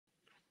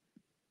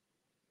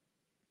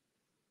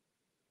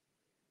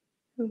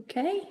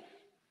Okay.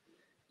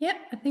 Yeah,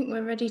 I think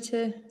we're ready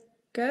to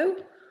go.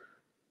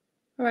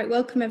 All right,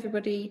 welcome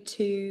everybody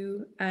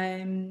to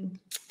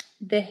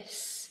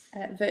this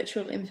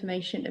virtual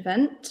information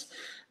event.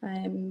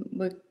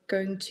 We're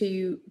going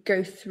to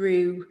go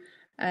through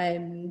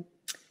everything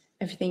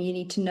you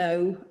need to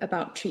know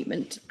about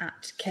treatment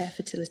at Care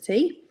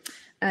Fertility.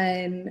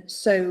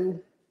 So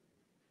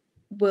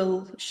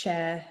we'll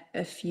share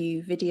a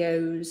few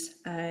videos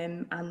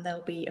and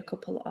there'll be a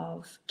couple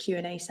of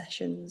Q&A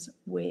sessions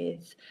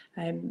with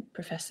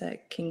Professor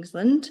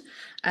Kingsland.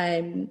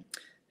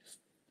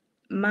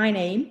 My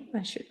name,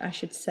 I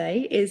should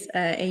say, is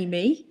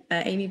Amy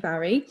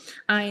Barrie.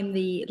 I'm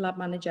the lab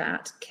manager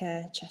at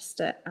Care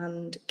Chester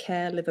and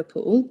Care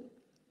Liverpool.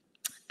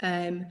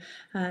 And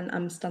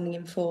I'm standing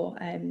in for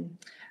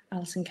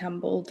Alison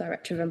Campbell,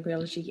 Director of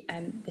Embryology,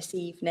 this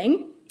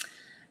evening.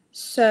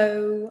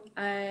 So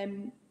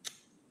the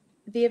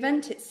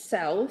event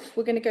itself,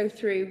 we're going to go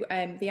through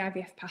the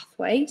IVF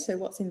pathway, so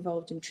what's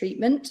involved in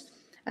treatment.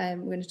 We're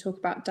going to talk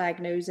about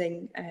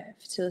diagnosing a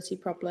fertility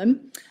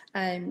problem,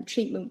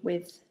 treatment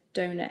with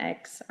donor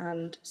eggs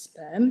and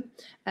sperm,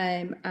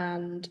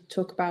 and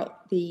talk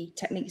about the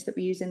techniques that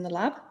we use in the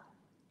lab.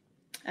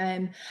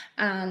 And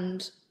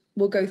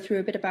we'll go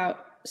through a bit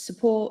about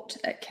support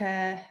at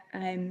Care,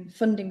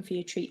 funding for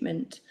your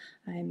treatment,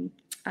 and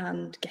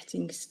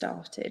getting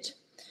started.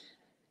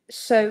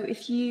 So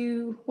if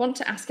you want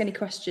to ask any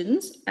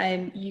questions,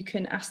 you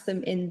can ask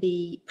them in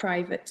the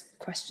private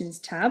questions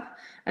tab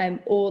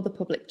or the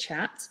public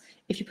chat.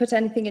 If you put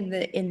anything in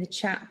the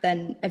chat,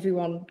 then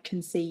everyone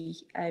can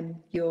see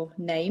your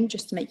name,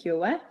 just to make you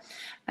aware.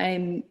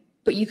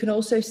 But you can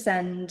also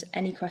send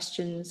any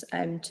questions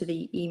to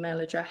the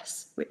email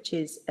address, which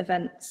is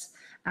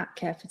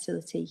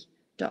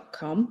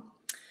events@carefertility.com.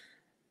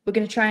 We're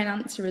going to try and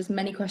answer as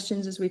many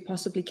questions as we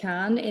possibly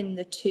can in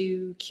the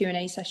 2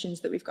 Q&A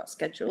sessions that we've got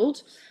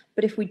scheduled.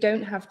 But if we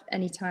don't have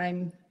any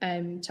time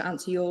to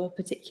answer your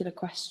particular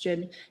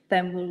question,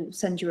 then we'll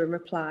send you a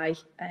reply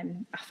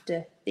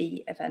after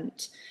the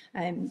event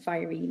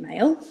via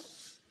email.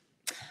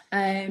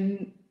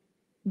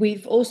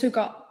 We've also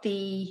got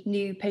the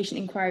new patient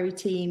inquiry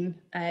team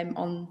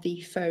on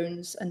the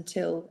phones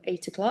until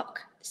 8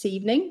 o'clock this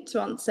evening to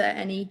answer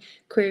any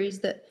queries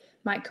that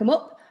might come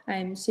up.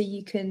 So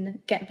you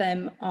can get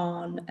them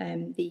on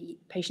the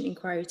patient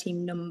inquiry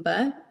team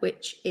number,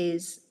 which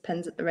is,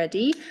 pens at the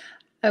ready,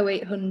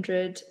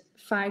 0800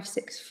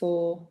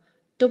 564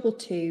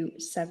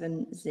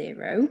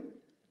 2270.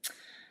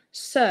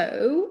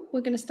 So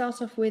we're going to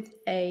start off with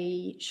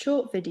a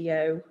short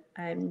video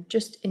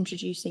just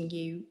introducing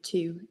you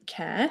to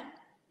Care.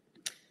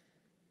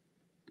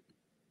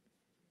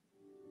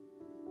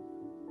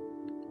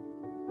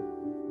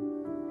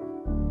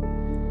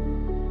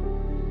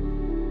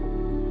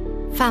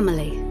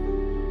 Family.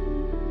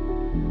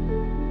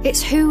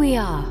 It's who we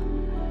are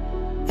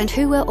and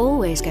who we're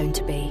always going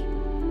to be.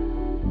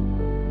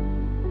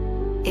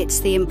 It's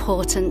the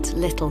important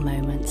little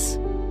moments,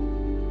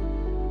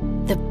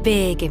 the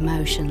big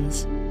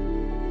emotions,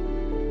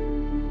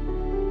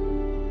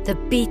 the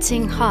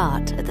beating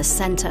heart at the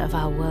centre of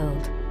our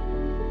world.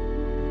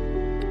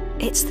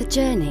 It's the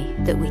journey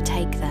that we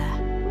take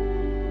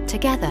there,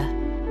 together,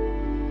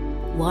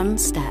 one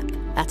step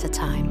at a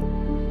time.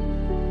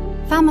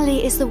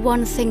 Family is the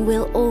one thing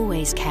we'll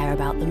always care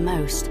about the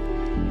most,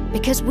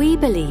 because we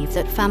believe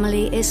that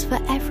family is for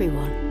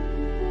everyone.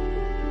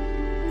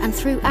 And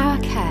through our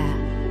care,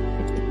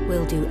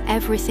 we'll do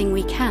everything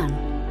we can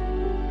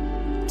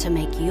to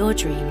make your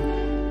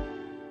dream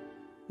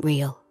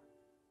real.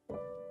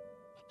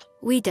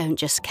 We don't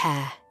just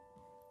care,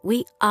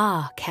 we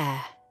are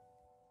Care.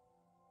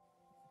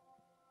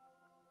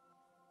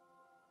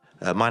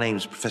 My name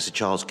is Professor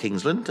Charles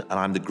Kingsland, and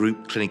I'm the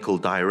Group Clinical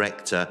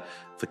Director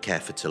for Care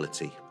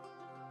Fertility.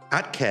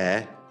 At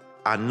Care,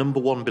 our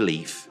number one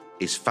belief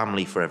is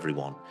family for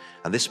everyone,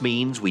 and this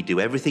means we do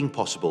everything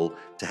possible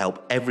to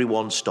help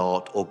everyone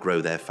start or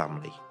grow their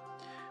family.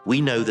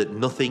 We know that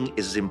nothing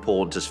is as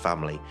important as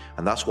family,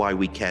 and that's why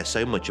we care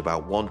so much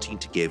about wanting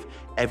to give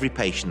every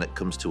patient that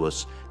comes to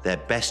us their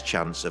best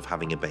chance of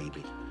having a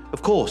baby.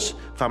 Of course,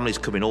 families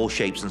come in all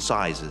shapes and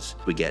sizes.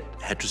 We get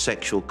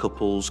heterosexual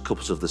couples,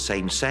 couples of the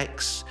same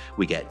sex,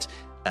 we get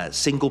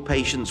single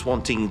patients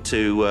wanting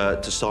to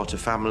start a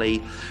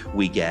family,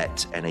 we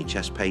get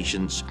NHS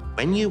patients.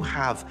 When you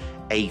have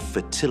a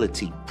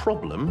fertility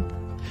problem,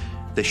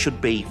 there should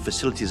be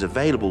facilities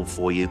available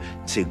for you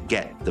to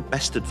get the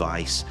best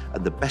advice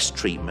and the best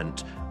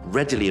treatment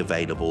readily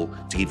available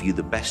to give you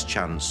the best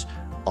chance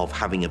of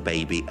having a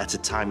baby at a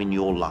time in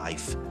your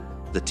life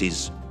that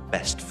is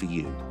best for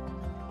you.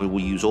 We will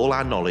use all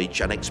our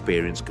knowledge and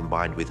experience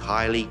combined with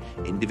highly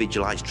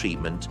individualised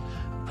treatment,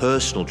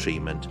 personal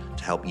treatment,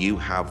 to help you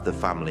have the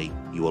family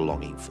you are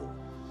longing for.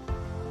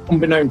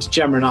 Unbeknown to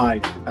Gemma and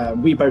I,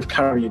 we both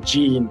carry a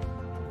gene,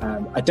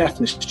 a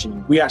deafness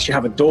gene. We actually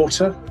have a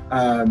daughter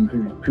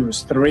who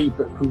was 3,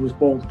 but who was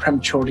born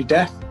prematurely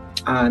deaf.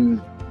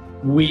 And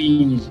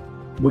we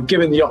were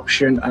given the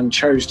option and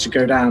chose to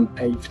go down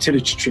a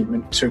fertility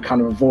treatment to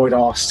kind of avoid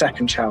our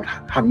second child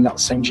having that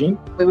same gene.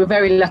 We were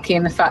very lucky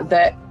in the fact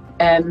that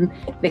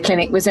the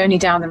clinic was only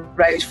down the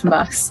road from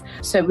us,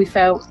 so we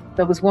felt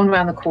there was one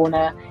around the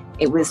corner.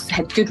 It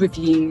had good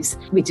reviews.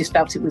 We just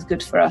felt it was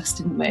good for us,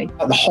 didn't we?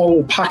 The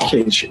whole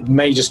package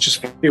made us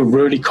just feel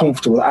really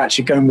comfortable that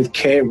actually going with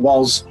Care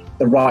was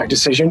the right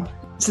decision.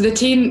 So the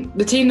team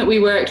that we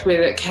worked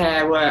with at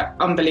Care were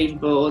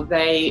unbelievable.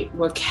 They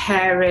were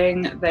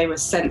caring, they were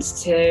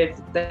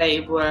sensitive,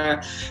 they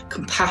were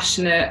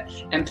compassionate,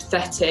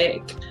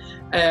 empathetic,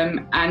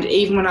 and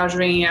even when I was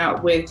ringing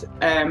out with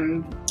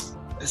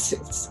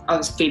I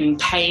was feeling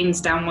pains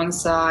down one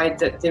side,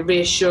 that the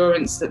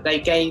reassurance that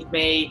they gave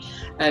me,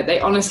 they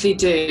honestly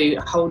do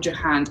hold your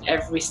hand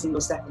every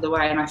single step of the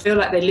way, and I feel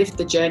like they lived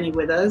the journey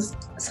with us.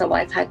 So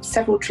I've had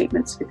several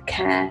treatments with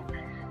Care,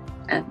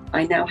 and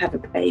I now have a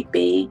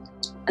baby,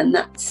 and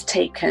that's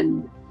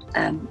taken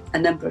a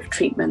number of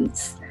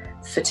treatments,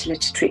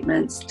 fertility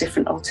treatments,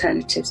 different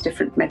alternatives,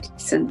 different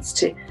medicines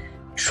to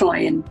try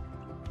and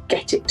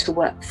get it to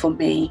work for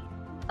me.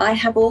 I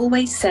have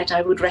always said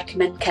I would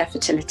recommend Care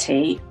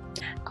Fertility.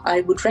 I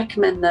would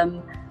recommend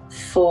them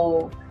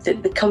for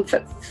the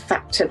comfort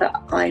factor that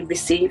I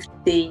received,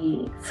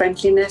 the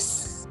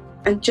friendliness,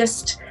 and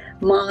just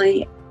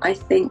I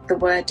think the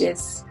word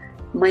is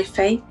my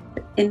faith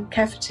in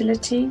Care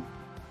Fertility.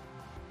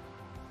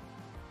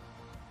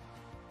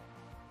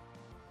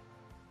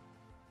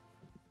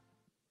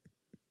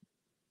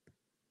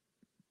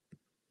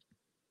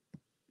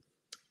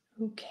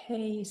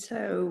 Okay,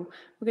 so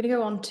we're going to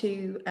go on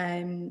to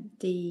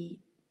the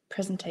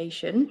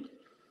presentation.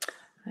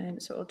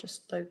 So I'll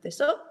just load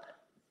this up.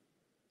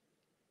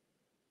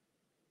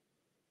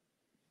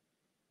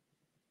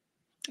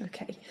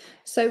 Okay,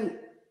 so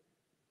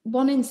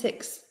 1 in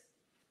 6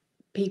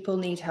 people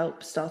need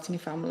help starting a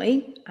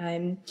family,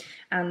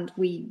 and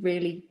we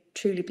really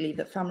truly believe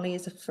that family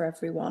is for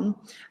everyone.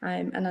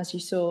 And as you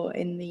saw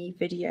in the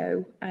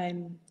video,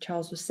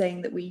 Charles was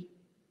saying that we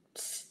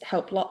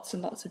help lots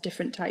and lots of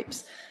different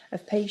types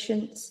of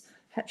patients: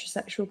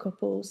 heterosexual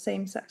couples,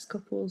 same-sex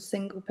couples,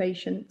 single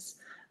patients,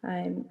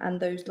 and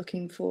those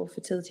looking for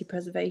fertility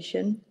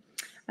preservation.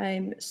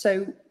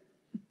 So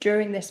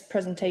during this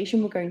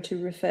presentation, we're going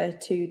to refer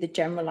to the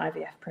general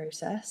IVF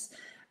process.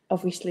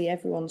 Obviously,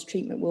 everyone's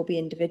treatment will be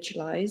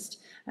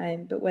individualised,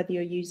 but whether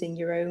you're using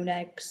your own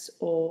eggs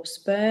or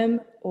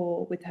sperm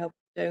or with help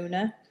of a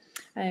donor,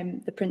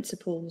 the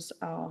principles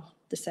are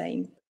the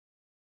same.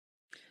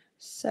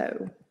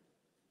 So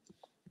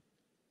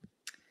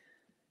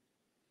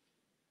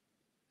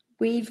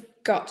we've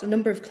got a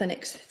number of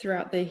clinics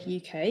throughout the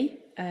UK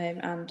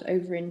and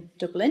over in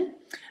Dublin,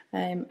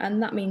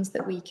 and that means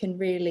that we can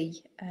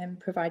really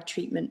provide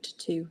treatment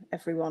to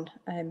everyone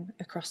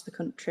across the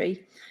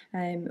country.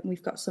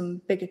 We've got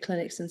some bigger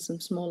clinics and some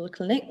smaller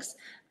clinics,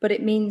 but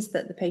it means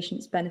that the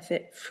patients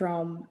benefit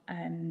from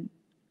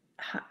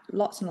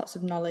lots and lots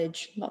of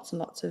knowledge, lots and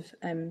lots of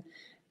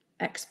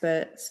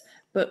experts,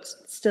 but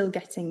still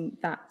getting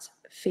that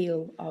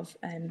feel of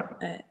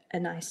a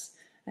nice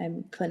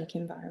clinic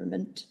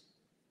environment.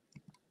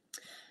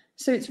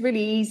 So it's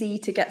really easy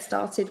to get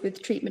started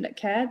with treatment at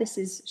Care. This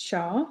is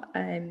Shah,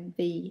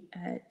 the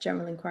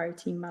General Inquiry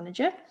Team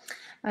Manager.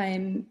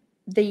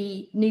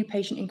 The new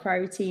patient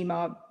inquiry team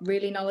are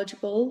really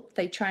knowledgeable.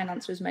 They try and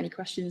answer as many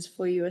questions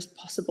for you as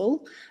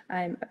possible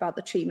about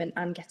the treatment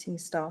and getting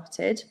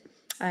started.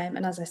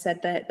 And as I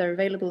said, they're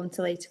available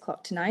until 8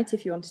 o'clock tonight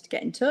if you wanted to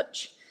get in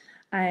touch.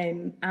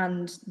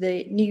 And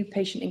the new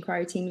patient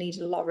inquiry team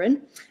leader,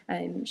 Lauren,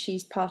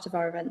 she's part of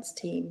our events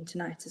team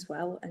tonight as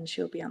well, and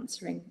she'll be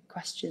answering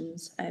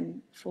questions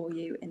for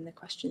you in the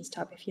questions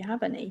tab if you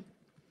have any.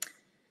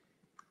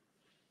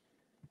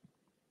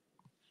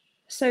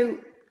 So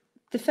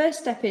the first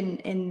step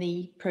in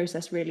the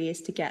process really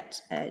is to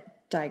get a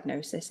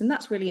diagnosis, and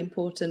that's really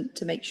important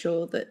to make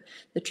sure that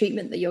the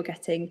treatment that you're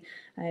getting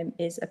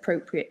is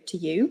appropriate to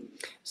you.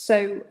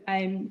 So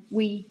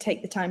we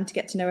take the time to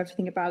get to know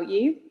everything about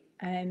you.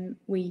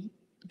 We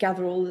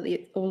gather all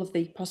of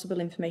the possible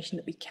information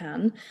that we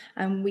can,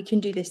 and we can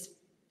do this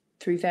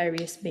through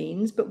various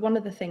means. But one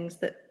of the things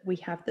that we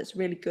have that's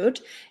really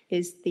good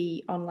is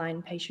the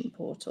online patient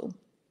portal.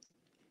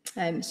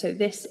 So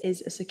this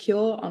is a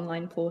secure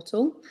online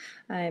portal,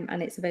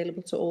 and it's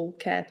available to all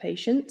Care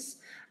patients,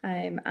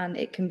 and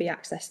it can be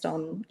accessed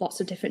on lots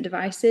of different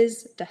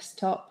devices: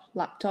 desktop,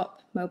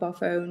 laptop, mobile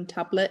phone,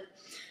 tablet,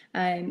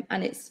 and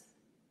it's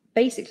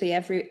basically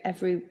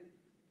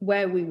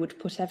where we would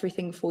put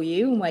everything for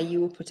you and where you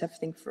will put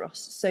everything for us.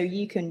 So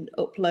you can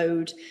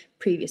upload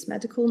previous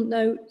medical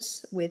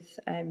notes with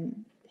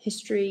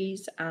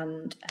histories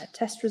and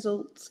test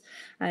results,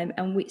 and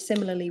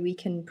similarly we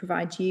can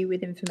provide you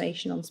with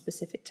information on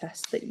specific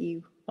tests that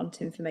you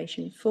want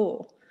information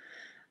for.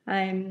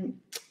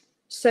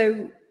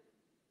 So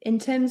In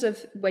terms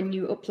of when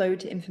you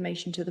upload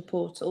information to the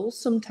portal,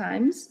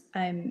 sometimes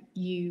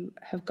you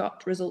have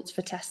got results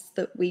for tests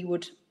that we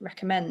would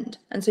recommend,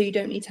 and so you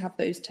don't need to have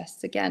those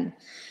tests again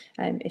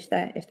if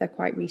they're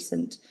quite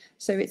recent.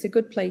 So it's a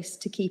good place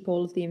to keep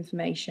all of the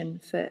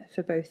information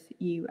for both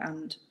you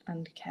and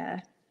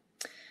care.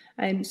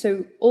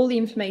 So all the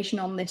information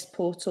on this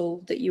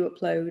portal that you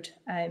upload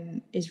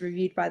is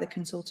reviewed by the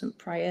consultant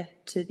prior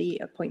to the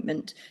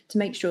appointment to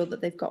make sure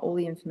that they've got all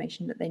the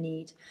information that they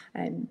need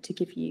to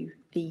give you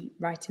the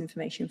right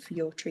information for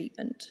your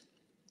treatment.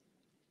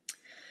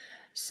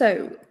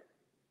 So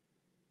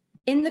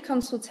in the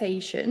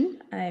consultation,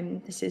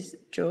 this is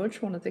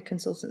George, one of the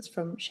consultants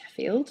from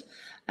Sheffield.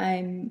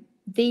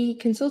 The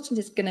consultant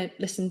is going to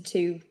listen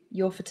to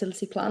your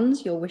fertility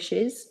plans, your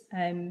wishes.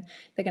 They're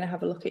going to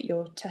have a look at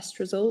your test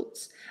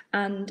results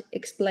and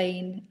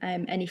explain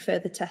any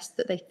further tests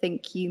that they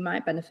think you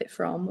might benefit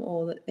from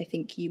or that they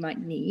think you might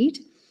need.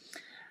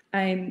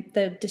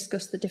 They'll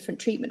discuss the different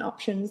treatment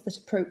options that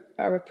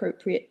are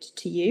appropriate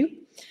to you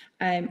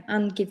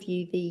and give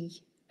you the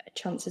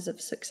chances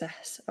of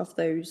success of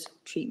those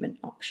treatment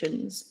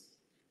options.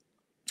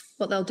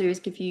 What they'll do is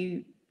give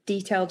you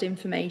detailed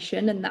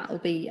information, and that will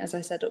be, as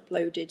I said,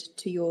 uploaded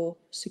to your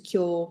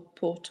secure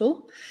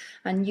portal,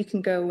 and you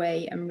can go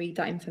away and read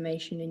that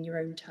information in your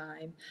own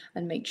time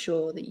and make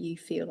sure that you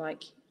feel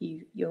like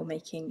you're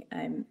making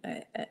an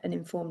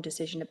informed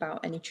decision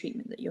about any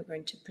treatment that you're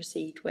going to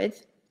proceed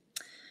with.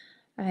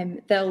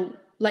 They'll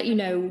let you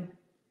know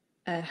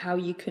how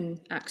you can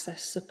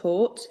access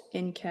support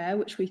in care,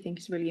 which we think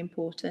is really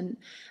important,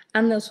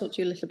 and they'll talk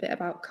to you a little bit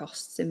about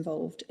costs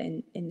involved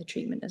in the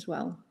treatment as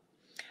well.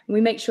 And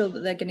we make sure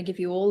that they're going to give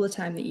you all the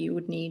time that you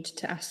would need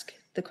to ask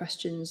the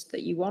questions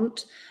that you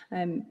want,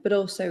 but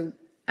also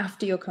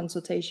after your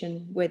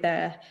consultation, we're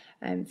there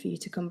for you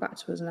to come back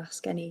to us and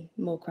ask any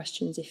more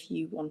questions if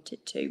you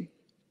wanted to.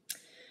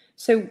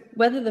 So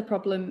whether the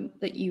problem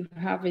that you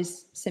have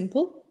is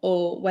simple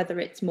or whether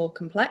it's more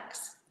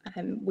complex,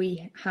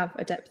 we have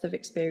a depth of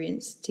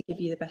experience to give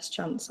you the best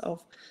chance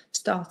of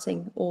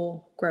starting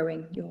or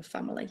growing your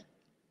family.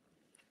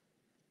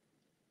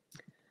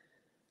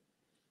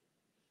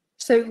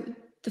 So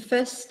the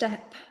first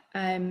step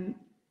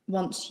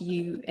once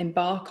you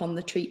embark on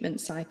the treatment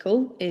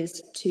cycle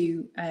is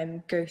to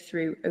go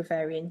through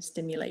ovarian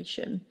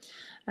stimulation.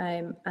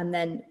 And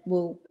then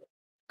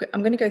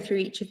I'm going to go through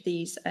each of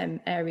these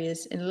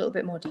areas in a little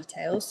bit more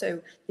detail.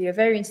 So the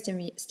ovarian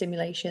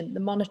stimulation, the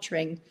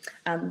monitoring,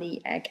 and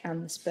the egg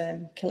and the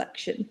sperm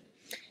collection.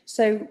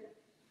 So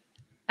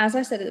as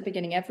I said at the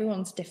beginning,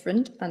 everyone's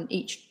different and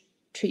each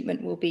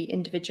treatment will be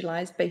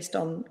individualized based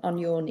on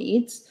your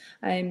needs.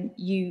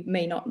 You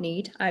may not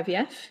need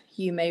IVF.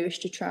 You may wish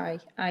to try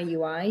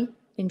IUI,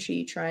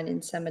 intrauterine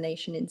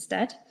insemination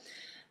instead.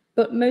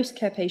 But most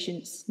care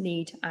patients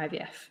need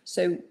IVF.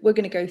 So we're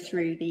going to go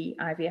through the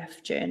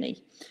IVF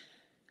journey.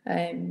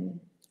 And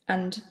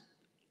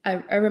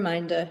a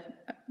reminder,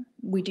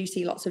 we do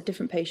see lots of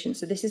different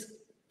patients. So this is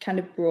kind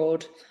of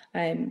broad,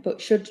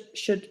 but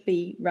should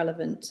be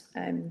relevant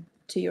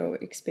to your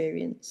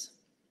experience.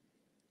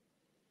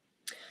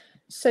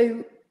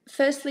 So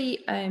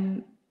firstly,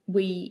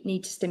 we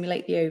need to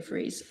stimulate the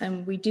ovaries,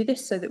 and we do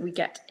this so that we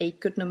get a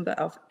good number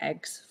of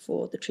eggs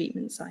for the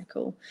treatment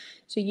cycle.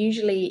 So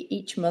usually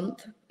each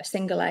month a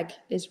single egg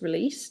is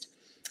released,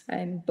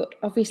 but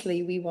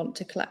obviously we want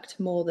to collect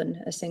more than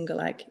a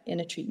single egg in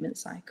a treatment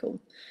cycle.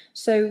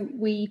 So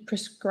we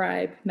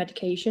prescribe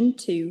medication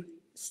to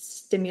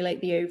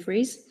stimulate the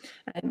ovaries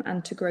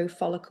and to grow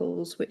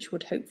follicles, which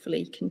would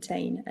hopefully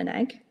contain an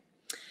egg.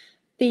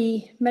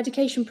 The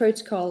medication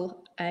protocol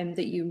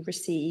that you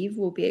receive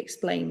will be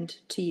explained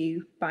to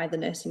you by the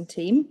nursing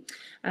team,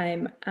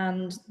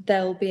 and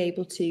they'll be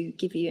able to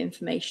give you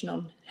information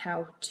on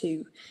how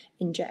to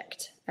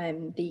inject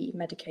the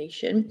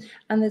medication.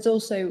 And there's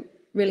also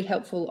really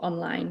helpful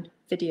online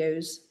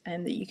videos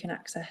that you can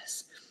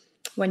access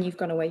when you've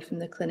gone away from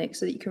the clinic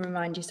so that you can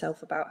remind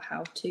yourself about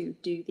how to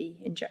do the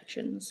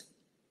injections.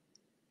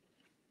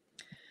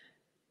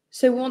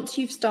 So once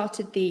you've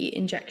started the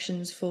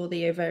injections for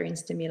the ovarian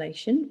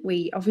stimulation,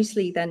 we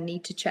obviously then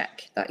need to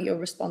check that you're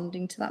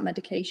responding to that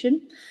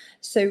medication.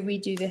 So we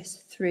do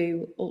this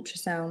through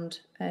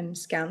ultrasound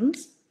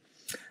scans.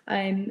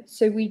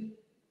 So we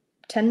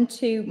tend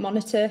to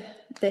monitor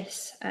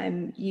this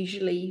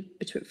usually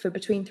for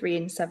between 3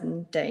 and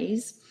 7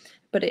 days.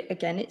 But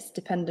again, it's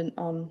dependent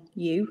on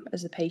you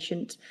as a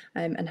patient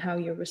and how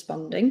you're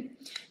responding.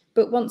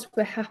 But once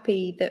we're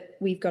happy that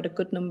we've got a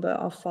good number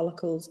of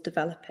follicles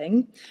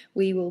developing,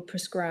 we will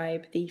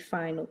prescribe the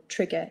final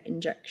trigger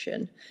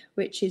injection,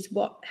 which is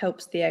what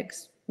helps the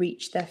eggs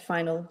reach their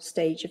final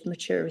stage of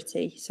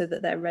maturity so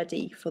that they're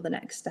ready for the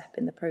next step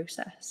in the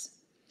process.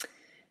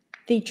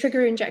 The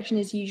trigger injection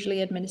is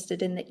usually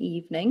administered in the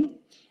evening,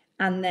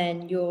 and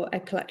then your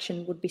egg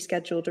collection would be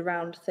scheduled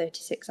around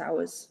 36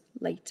 hours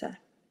later.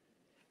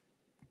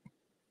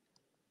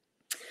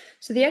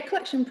 So the egg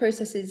collection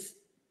process is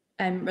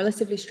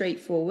relatively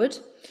straightforward.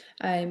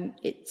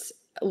 It's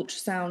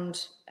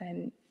ultrasound,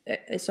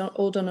 it's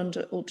all done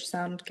under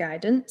ultrasound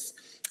guidance,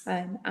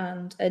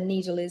 and a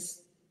needle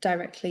is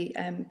directly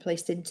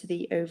placed into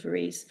the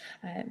ovaries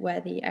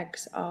where the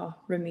eggs are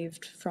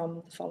removed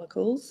from the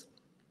follicles.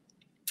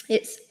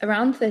 It's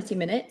around 30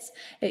 minutes.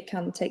 It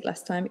can take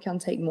less time, it can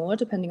take more,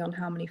 depending on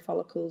how many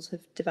follicles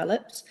have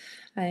developed.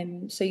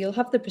 So you'll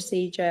have the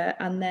procedure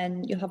and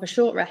then you'll have a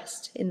short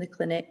rest in the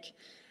clinic,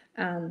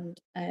 and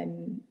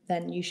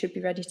then you should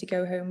be ready to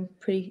go home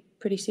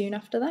pretty soon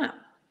after that.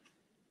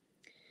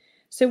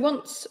 So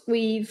once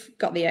we've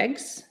got the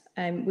eggs,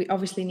 we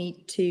obviously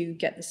need to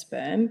get the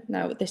sperm.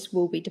 Now, this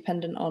will be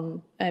dependent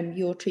on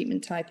your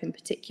treatment type in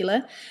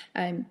particular,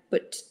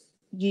 but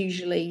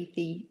usually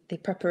the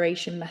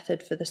preparation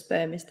method for the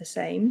sperm is the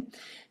same.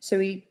 So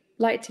we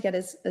like to get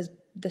as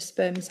the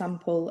sperm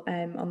sample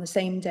on the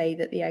same day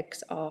that the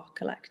eggs are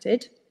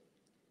collected.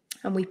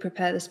 And we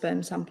prepare the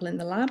sperm sample in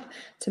the lab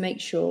to make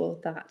sure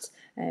that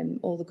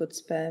all the good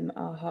sperm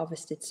are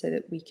harvested so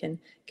that we can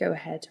go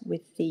ahead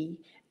with the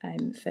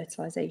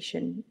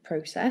fertilisation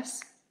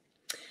process.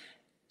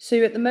 So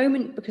at the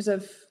moment, because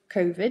of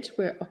COVID,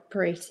 we're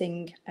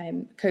operating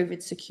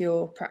COVID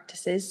secure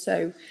practices.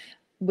 So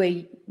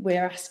we're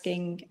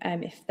asking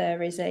if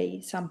there is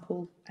a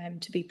sample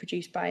to be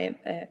produced by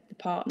a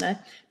partner,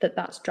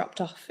 that's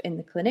dropped off in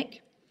the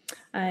clinic.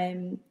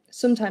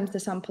 Sometimes the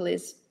sample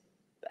is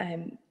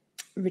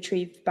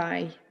retrieved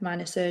by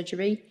minor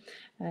surgery,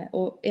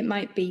 or it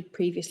might be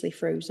previously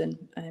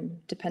frozen,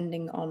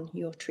 depending on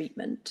your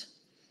treatment.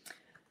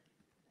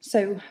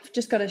 So I've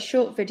just got a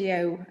short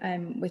video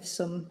with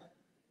some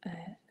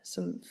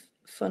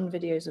fun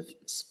videos of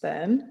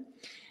sperm.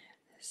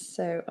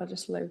 So I'll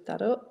just load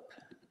that up.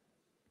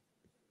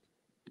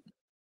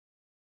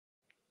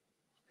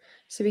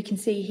 So we can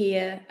see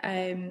here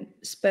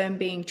sperm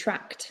being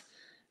tracked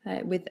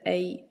with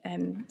a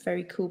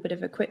very cool bit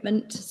of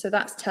equipment. So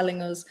that's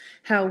telling us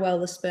how well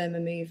the sperm are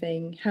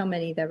moving, how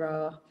many there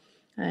are,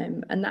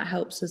 and that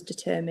helps us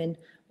determine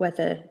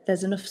whether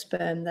there's enough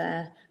sperm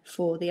there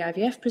for the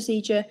IVF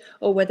procedure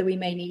or whether we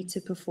may need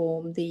to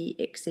perform the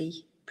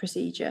ICSI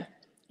procedure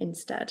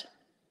instead.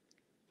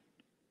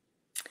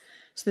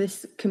 So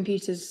this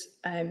computer's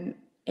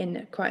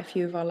in quite a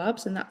few of our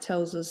labs, and that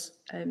tells us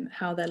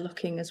how they're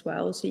looking as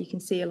well. So you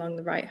can see along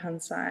the right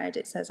hand side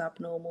it says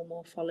abnormal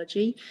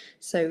morphology,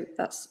 so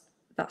that's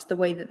the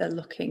way that they're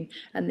looking,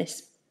 and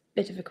this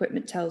bit of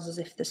equipment tells us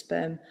if the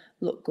sperm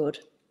look good.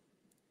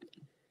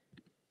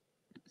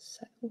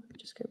 So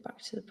just go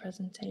back to the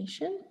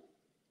presentation.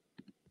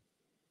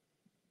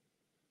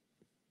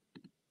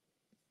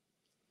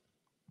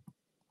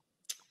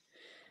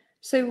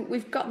 So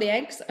we've got the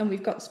eggs and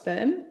we've got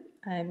sperm.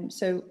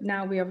 So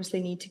now we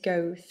obviously need to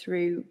go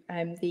through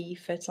the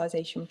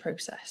fertilisation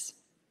process.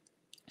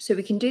 So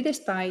we can do this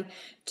by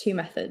two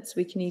methods.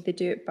 We can either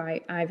do it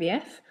by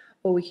IVF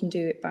or we can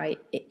do it by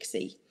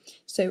ICSI.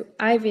 So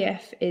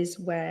IVF is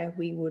where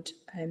we would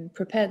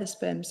prepare the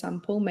sperm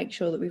sample, make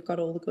sure that we've got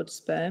all the good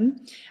sperm,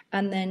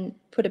 and then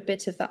put a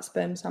bit of that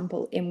sperm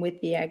sample in with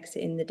the eggs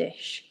in the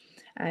dish.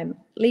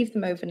 Leave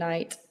them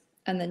overnight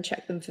and then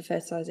check them for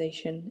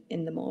fertilisation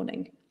in the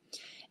morning.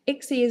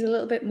 ICSI is a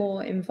little bit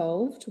more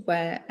involved,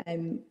 where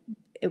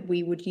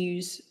we would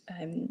use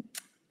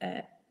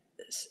a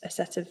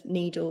set of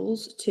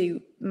needles to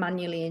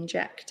manually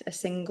inject a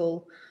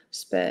single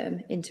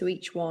sperm into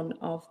each one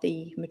of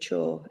the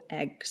mature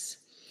eggs.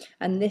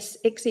 And this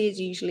ICSI is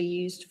usually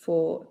used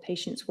for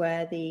patients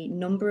where the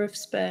number of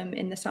sperm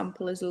in the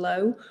sample is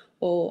low,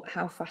 or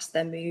how fast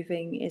they're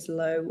moving is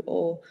low,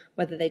 or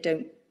whether they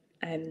don't,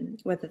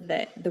 whether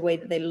the way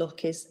that they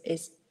look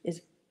is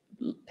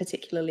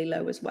particularly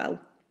low as well.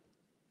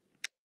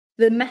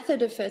 The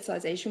method of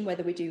fertilisation,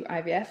 whether we do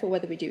IVF or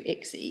whether we do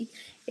ICSI,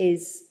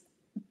 is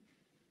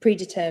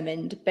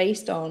predetermined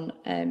based on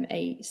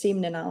a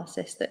semen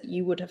analysis that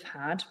you would have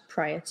had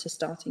prior to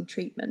starting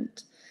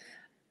treatment.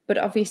 But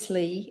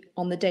obviously,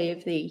 on the day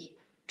of the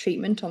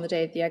treatment, on the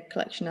day of the egg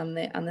collection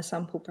and the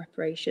sample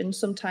preparation,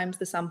 sometimes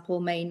the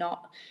sample may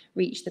not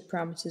reach the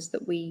parameters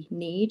that we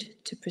need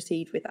to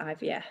proceed with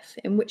IVF,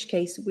 in which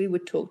case we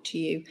would talk to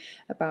you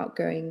about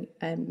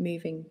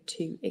moving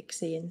to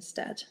ICSI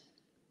instead.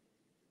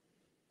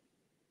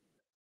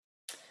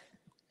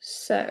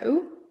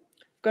 So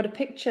I've got a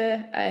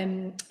picture,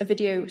 a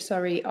video,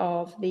 sorry,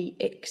 of the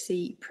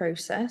ICSI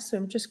process. So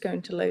I'm just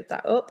going to load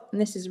that up. And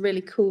this is a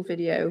really cool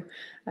video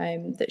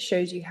that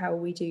shows you how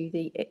we do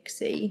the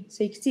ICSI.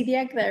 So you can see the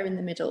egg there in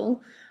the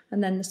middle,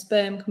 and then the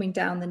sperm coming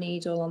down the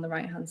needle on the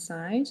right-hand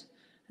side,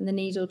 and the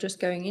needle just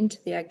going into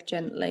the egg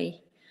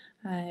gently,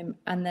 and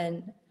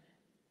then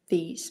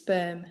the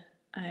sperm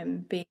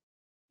being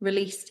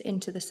released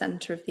into the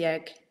centre of the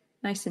egg,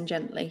 nice and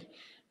gently,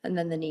 and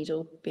then the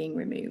needle being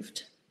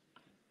removed.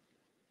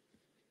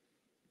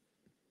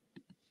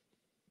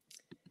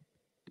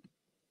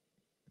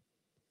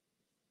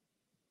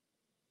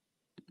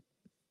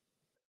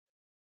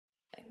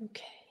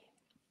 Okay,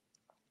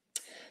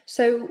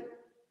 so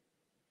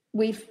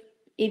we've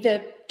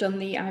either done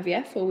the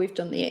IVF or we've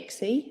done the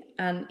ICSI,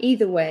 and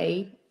either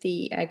way,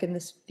 the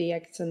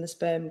eggs and the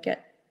sperm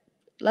get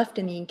left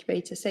in the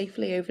incubator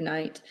safely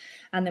overnight,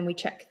 and then we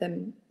check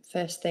them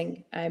first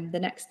thing the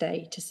next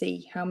day to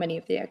see how many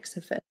of the eggs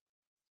have fertilised.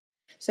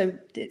 So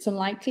it's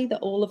unlikely that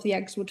all of the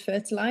eggs would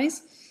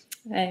fertilise,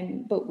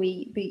 but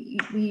we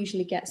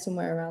usually get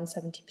somewhere around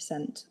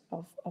 70%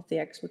 of the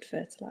eggs would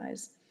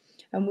fertilise.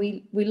 And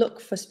we look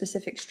for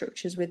specific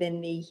structures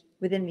within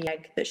the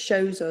egg that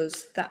shows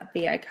us that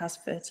the egg has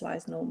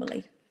fertilised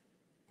normally.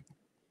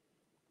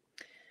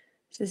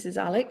 So this is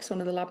Alex, one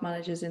of the lab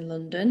managers in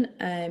London,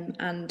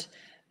 and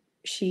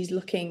she's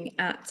looking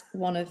at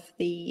one of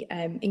the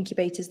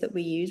incubators that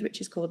we use,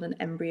 which is called an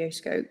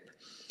embryoscope.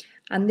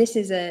 And this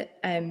is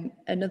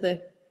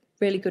another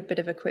really good bit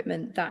of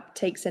equipment that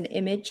takes an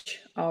image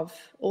of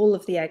all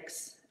of the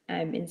eggs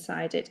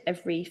inside it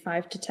every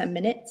 5 to 10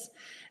 minutes.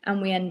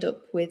 And we end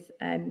up with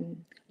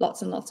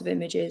lots and lots of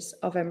images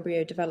of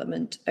embryo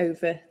development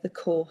over the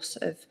course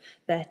of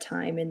their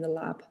time in the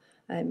lab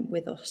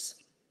with us.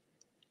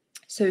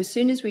 So as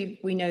soon as we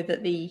know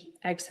that the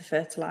eggs are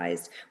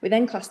fertilised, we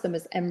then class them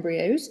as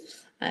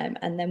embryos,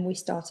 and then we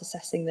start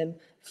assessing them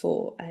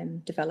for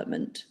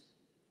development.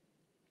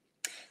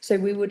 So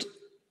we would,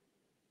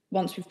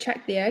 once we've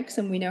checked the eggs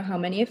and we know how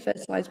many are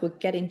fertilised, we'll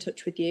get in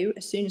touch with you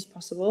as soon as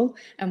possible,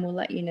 and we'll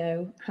let you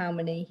know how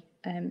many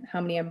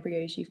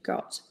embryos you've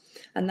got.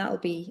 And that'll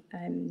be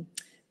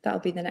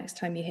the next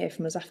time you hear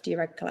from us after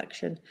your egg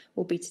collection,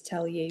 will be to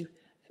tell you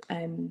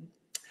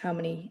how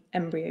many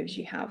embryos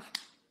you have.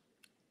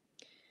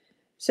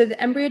 So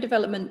the embryo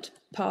development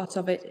part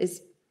of it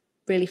is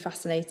really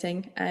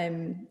fascinating.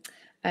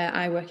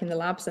 I work in the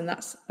labs, and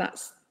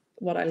that's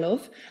what I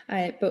love.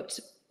 But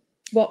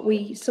what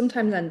we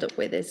sometimes end up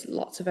with is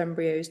lots of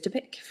embryos to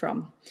pick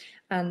from,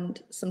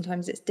 and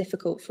sometimes it's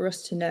difficult for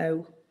us to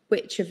know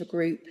which of a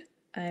group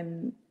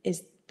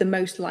is the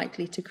most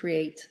likely to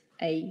create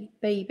a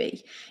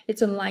baby.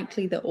 It's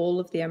unlikely that all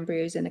of the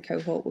embryos in a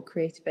cohort will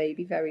create a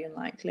baby, very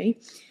unlikely,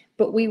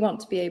 but we want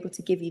to be able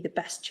to give you the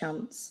best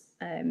chance,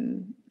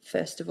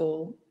 first of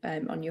all,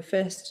 on your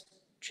first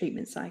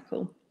treatment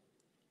cycle.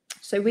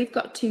 So we've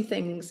got two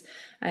things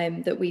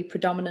that we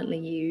predominantly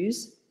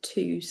use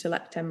to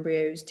select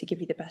embryos to give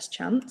you the best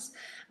chance.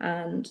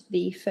 And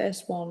the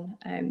first one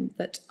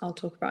that I'll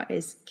talk about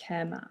is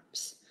care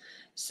maps.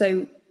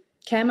 So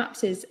care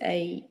maps is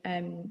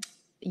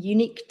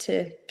unique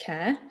to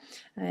care,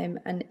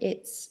 and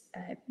it's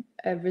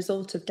a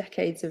result of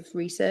decades of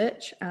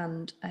research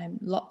and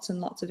lots and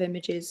lots of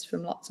images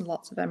from lots and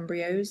lots of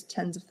embryos,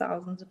 tens of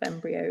thousands of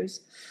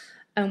embryos.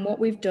 And what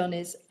we've done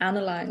is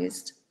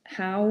analysed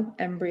how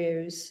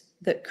embryos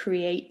that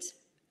create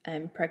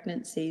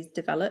pregnancies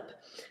develop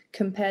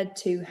compared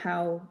to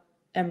how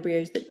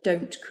embryos that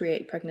don't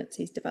create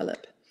pregnancies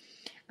develop.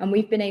 And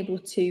we've been able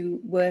to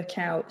work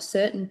out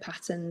certain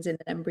patterns in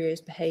an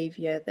embryo's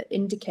behaviour that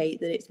indicate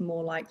that it's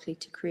more likely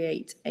to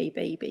create a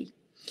baby.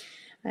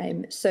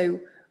 So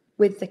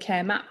with the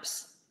care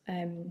maps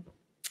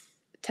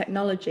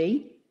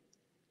technology,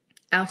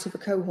 out of a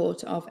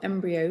cohort of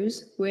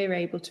embryos, we're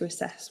able to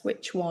assess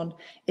which one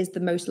is the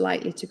most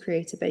likely to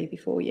create a baby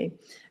for you.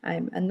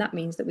 And that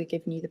means that we're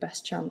giving you the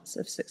best chance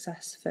of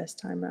success first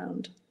time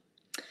round.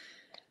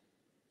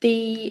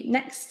 The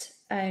next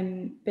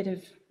bit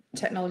of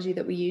technology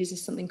that we use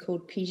is something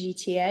called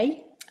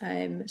PGTA.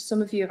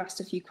 Some of you have asked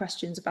a few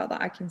questions about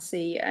that, I can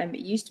see. It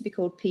used to be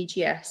called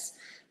PGS,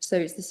 so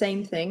it's the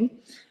same thing.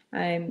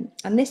 And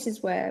this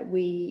is where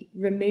we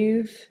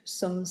remove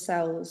some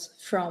cells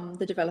from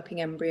the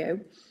developing embryo.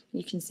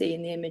 You can see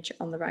in the image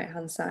on the right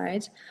hand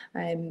side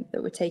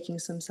that we're taking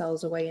some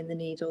cells away in the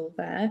needle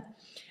there.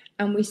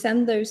 And we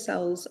send those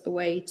cells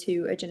away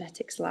to a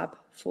genetics lab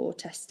for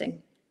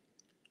testing.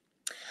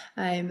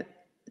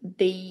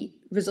 The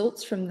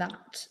results from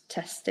that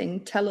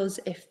testing tell us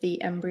if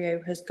the embryo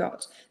has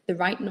got the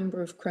right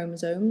number of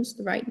chromosomes,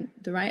 the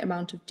right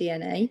amount of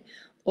DNA,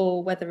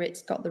 or whether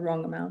it's got the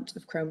wrong amount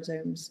of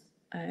chromosomes,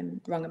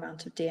 wrong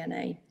amount of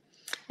DNA.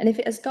 And if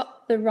it has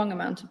got the wrong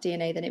amount of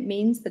DNA, then it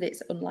means that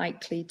it's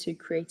unlikely to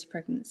create a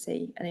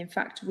pregnancy. And in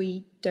fact,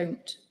 we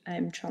don't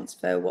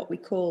transfer what we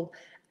call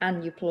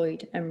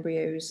aneuploid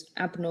embryos,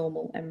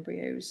 abnormal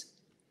embryos.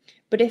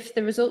 But if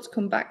the results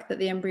come back that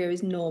the embryo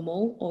is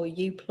normal or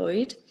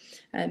euploid,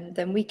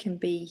 then we can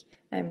be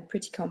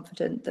pretty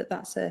confident that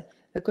that's a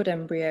good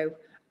embryo,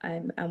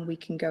 and we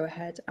can go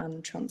ahead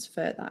and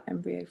transfer that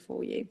embryo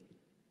for you.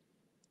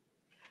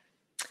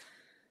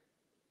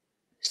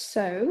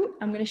 So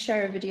I'm going to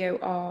share a video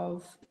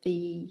of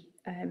the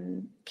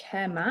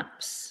care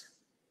maps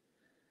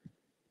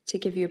to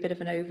give you a bit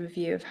of an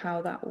overview of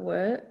how that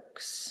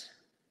works.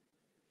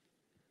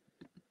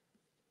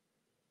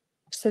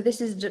 So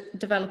this is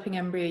developing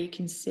embryo. You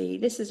can see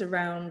this is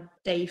around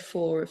day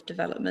 4 of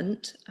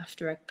development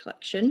after egg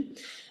collection.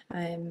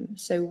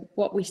 So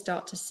what we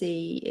start to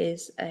see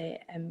is a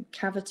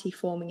cavity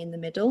forming in the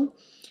middle,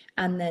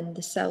 and then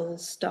the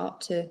cells start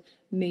to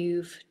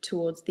move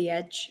towards the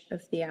edge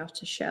of the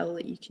outer shell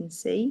that you can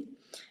see,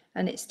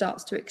 and it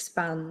starts to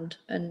expand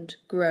and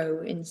grow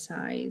in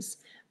size.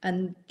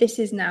 And this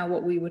is now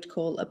what we would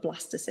call a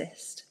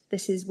blastocyst.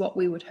 This is what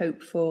we would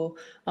hope for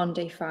on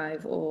day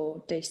 5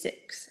 or day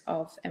 6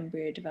 of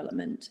embryo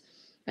development.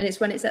 And it's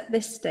when it's at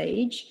this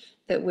stage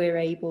that we're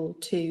able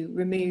to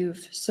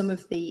remove some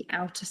of the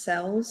outer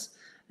cells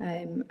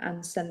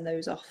and send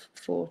those off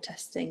for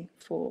testing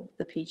for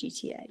the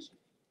PGTA.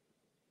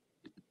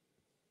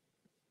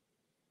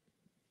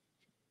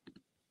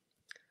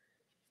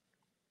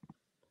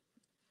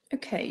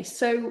 Okay,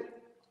 so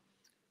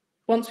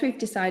once we've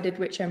decided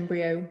which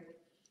embryo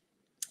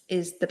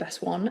is the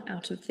best one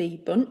out of the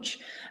bunch,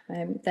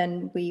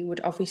 then we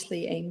would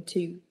obviously aim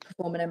to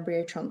perform an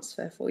embryo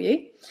transfer for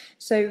you.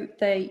 So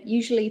they're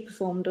usually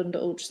performed under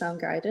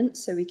ultrasound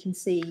guidance, so we can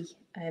see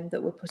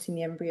that we're putting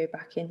the embryo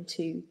back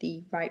into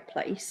the right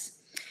place.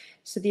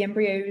 So the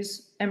embryo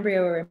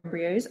or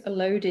embryos are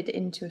loaded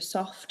into a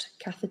soft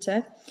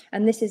catheter,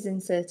 and this is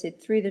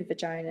inserted through the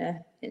vagina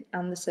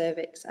and the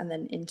cervix and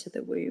then into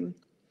the womb.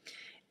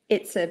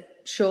 It's a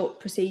short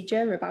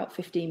procedure, about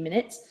 15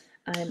 minutes,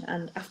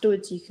 and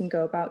afterwards you can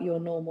go about your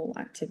normal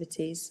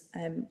activities,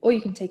 or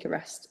you can take a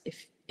rest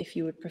if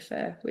you would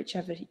prefer,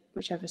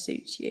 whichever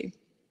suits you.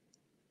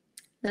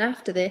 Then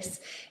after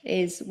this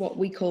is what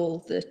we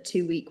call the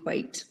 2-week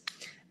wait.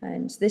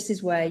 And so this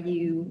is where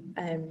you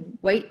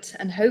wait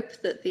and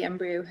hope that the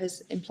embryo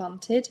has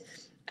implanted,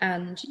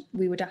 and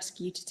we would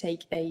ask you to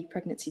take a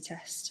pregnancy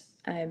test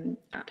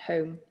at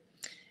home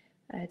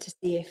to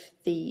see if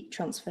the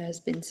transfer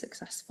has been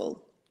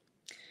successful.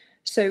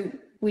 So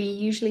we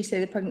usually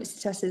say the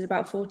pregnancy test is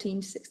about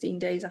 14 to 16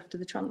 days after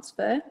the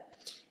transfer.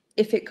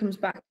 If it comes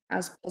back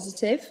as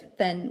positive,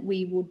 then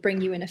we will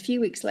bring you in a few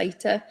weeks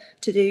later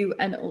to do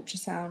an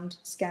ultrasound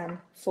scan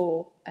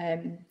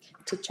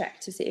to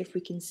check to see if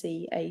we can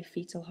see a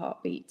fetal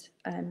heartbeat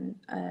on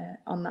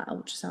that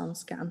ultrasound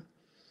scan.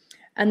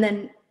 And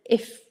then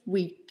if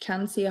we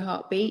can see a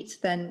heartbeat,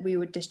 then we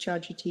would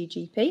discharge you to your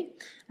GP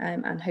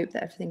and hope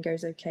that everything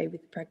goes okay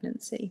with the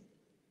pregnancy.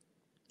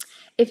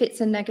 If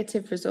it's a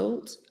negative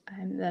result,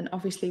 then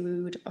obviously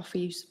we would offer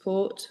you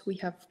support. We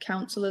have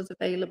counsellors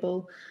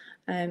available,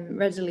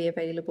 readily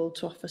available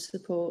to offer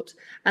support,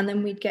 and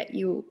then we'd get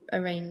you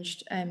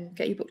arranged,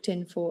 get you booked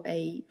in for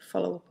a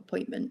follow-up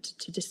appointment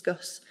to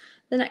discuss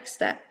the next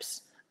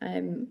steps,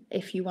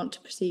 if you want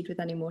to proceed with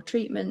any more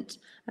treatment,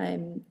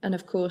 and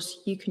of course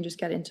you can just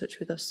get in touch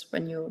with us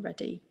when you're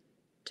ready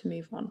to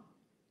move on.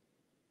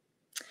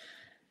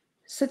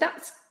 So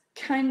that's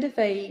kind of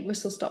a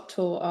whistle-stop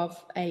tour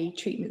of a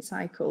treatment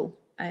cycle,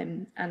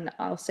 and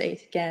I'll say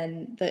it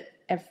again that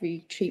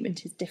every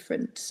treatment is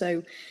different.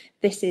 So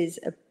this is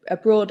a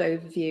broad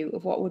overview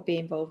of what would be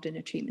involved in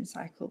a treatment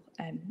cycle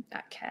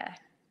at Care.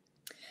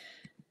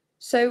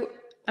 So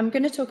I'm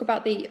going to talk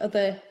about the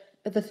other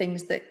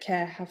things that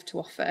Care have to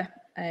offer.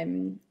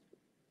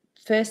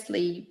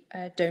 Firstly,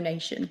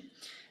 donation.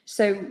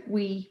 So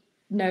we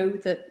know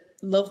that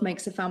love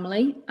makes a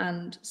family,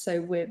 and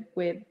so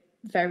we're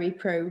very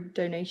pro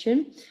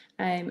donation,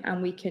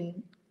 and we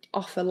can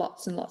offer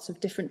lots and lots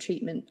of different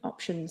treatment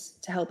options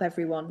to help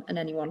everyone and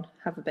anyone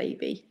have a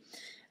baby.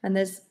 And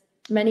there's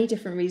many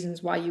different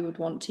reasons why you would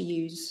want to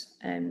use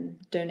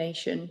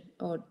donation,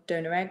 or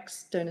donor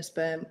eggs, donor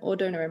sperm, or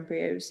donor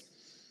embryos.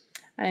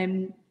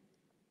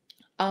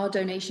 Our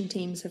donation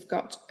teams have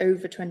got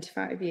over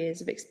 25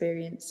 years of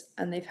experience,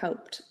 and they've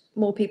helped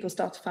more people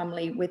start a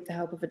family with the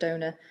help of a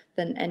donor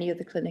than any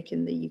other clinic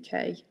in the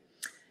UK.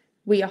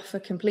 We offer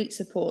complete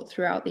support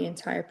throughout the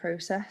entire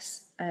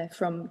process,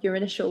 from your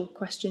initial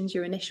questions,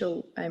 your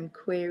initial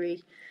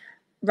query,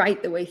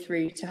 right the way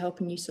through to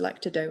helping you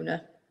select a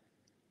donor.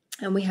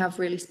 And we have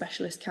really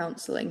specialist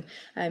counselling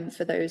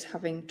for those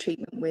having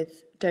treatment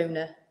with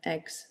donor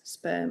eggs,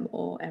 sperm,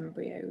 or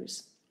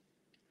embryos.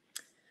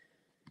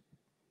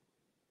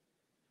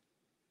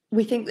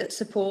 We think that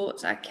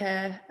support at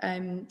Care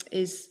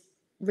is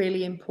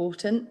really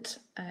important.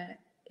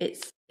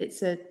 It's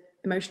a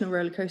emotional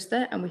roller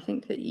coaster, and we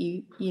think that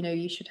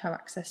you should have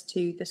access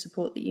to the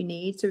support that you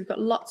need. So we've got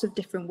lots of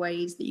different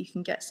ways that you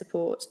can get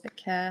support at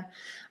Care.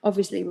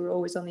 Obviously, we're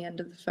always on the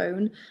end of the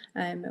phone,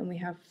 and we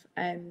have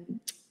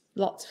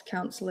lots of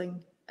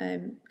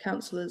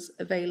counsellors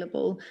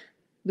available.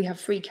 We have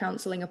free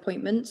counselling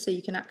appointments, so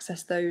you can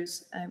access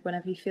those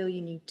whenever you feel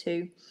you need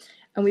to.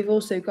 And we've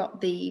also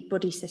got the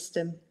buddy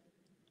system,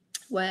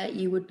 where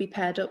you would be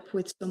paired up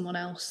with someone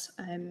else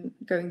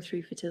going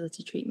through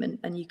fertility treatment,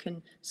 and you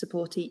can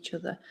support each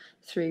other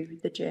through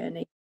the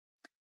journey.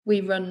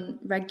 We run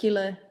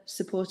regular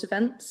support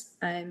events,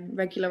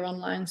 regular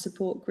online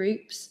support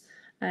groups,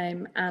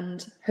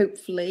 and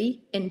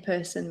hopefully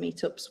in-person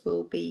meetups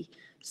will be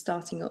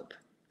starting up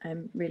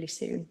really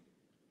soon.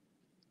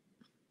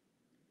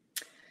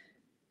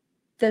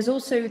 There's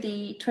also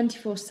the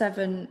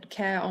 24/7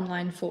 Care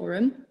online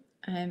forum.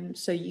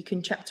 So you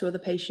can chat to other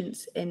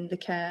patients in the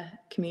Care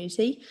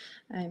community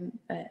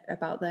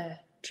about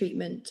their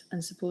treatment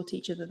and support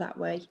each other that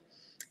way.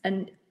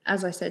 And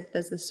as I said,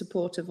 there's the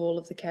support of all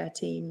of the Care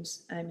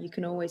teams. You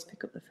can always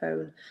pick up the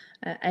phone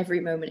every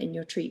moment in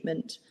your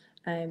treatment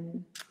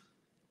and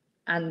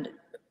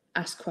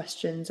ask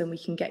questions, and we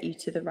can get you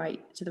to the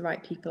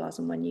right people as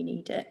and when you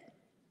need it.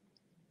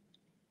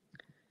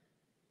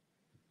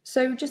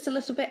 So just a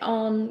little bit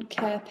on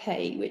care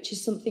pay, which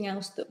is something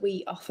else that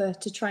we offer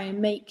to try and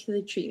make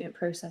the treatment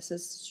process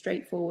as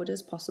straightforward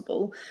as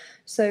possible.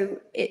 So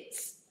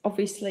it's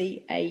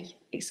obviously a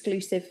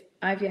exclusive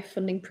IVF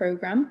funding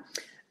programme,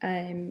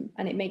 and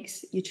it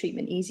makes your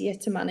treatment easier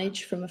to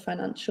manage from a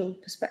financial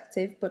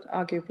perspective, but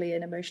arguably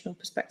an emotional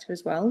perspective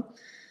as well.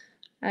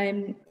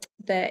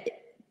 They're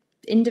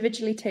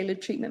individually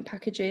tailored treatment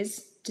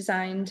packages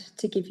designed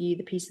to give you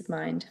the peace of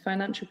mind,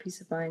 financial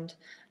peace of mind,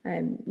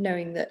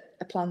 knowing that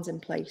a plan's in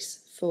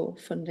place for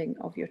funding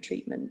of your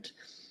treatment.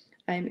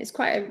 It's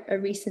quite a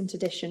recent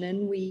addition,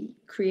 and we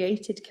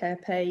created care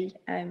pay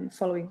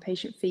following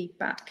patient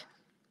feedback.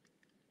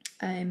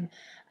 And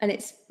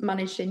it's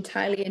managed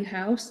entirely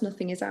in-house,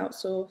 nothing is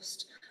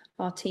outsourced.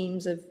 Our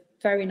teams are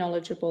very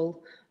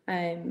knowledgeable,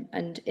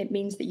 and it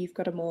means that you've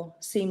got a more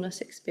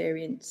seamless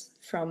experience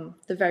from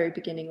the very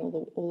beginning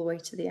all the way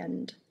to the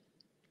end.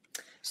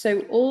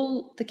 So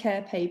all the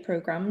care pay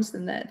programs,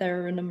 and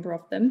there are a number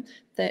of them,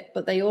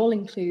 but they all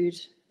include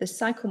the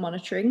cycle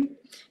monitoring,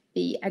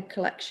 the egg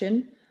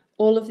collection,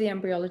 all of the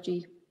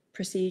embryology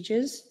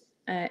procedures,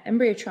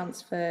 embryo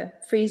transfer,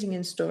 freezing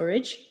and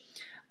storage,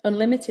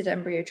 unlimited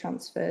embryo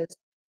transfers,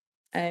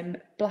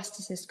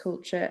 blastocyst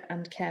culture,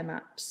 and care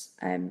maps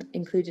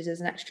included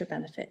as an extra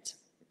benefit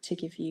to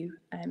give you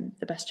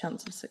the best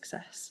chance of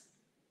success.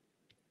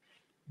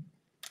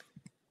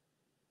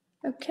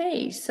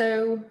 Okay,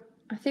 so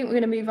I think we're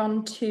going to move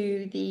on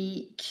to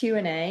the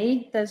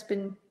Q&A. There's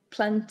been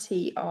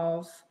plenty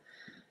of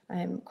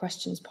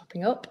questions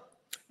popping up,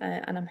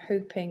 and I'm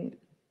hoping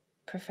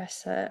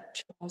Professor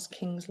Charles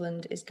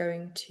Kingsland is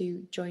going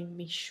to join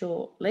me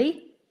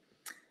shortly.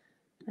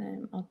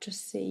 I'll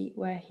just see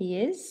where he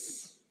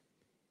is.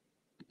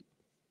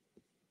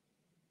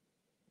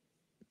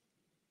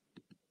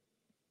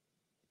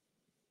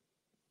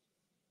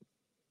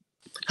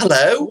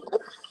 Hello.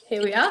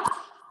 Here we are.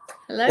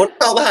 Hello. What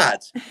about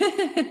that?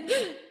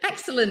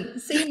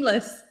 Excellent.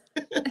 Seamless.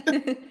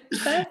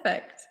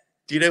 Perfect.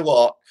 Do you know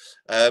what?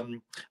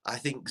 I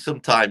think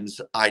sometimes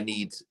I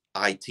need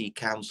IT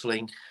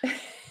counselling.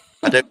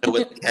 I don't know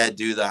whether they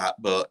do that,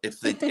 but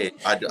if they did,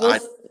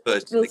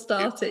 we'll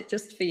start it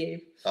just for you.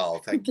 Oh,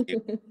 thank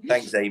you.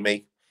 Thanks,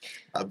 Amy.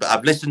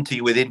 I've listened to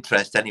you with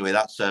interest. Anyway,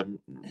 that's a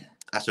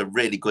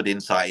really good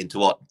insight into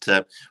what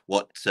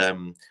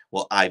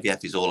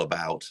IVF is all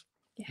about.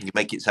 Yeah. You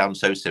make it sound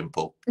so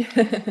simple.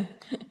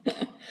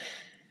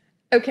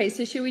 Okay,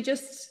 so should we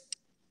just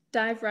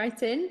dive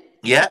right in?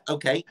 Yeah.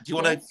 Okay. Do you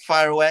want to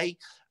fire away?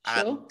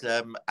 Sure.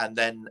 And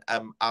then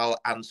I'll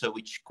answer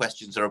which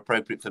questions are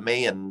appropriate for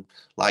me, and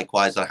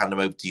likewise I'll hand them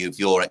over to you if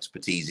your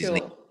expertise is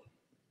needed.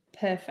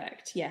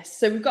 Perfect. Yes.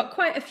 So we've got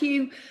quite a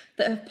few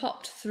that have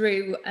popped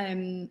through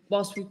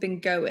whilst we've been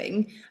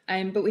going,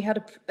 but we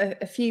had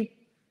a few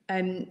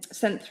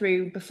sent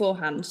through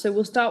beforehand. So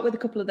we'll start with a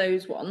couple of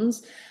those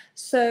ones.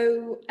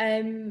 So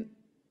can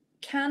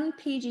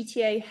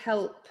PGTA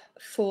help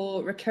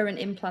for recurrent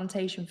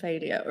implantation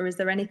failure, or is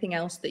there anything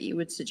else that you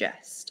would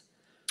suggest?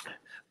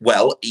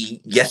 Well,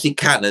 yes, it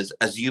can.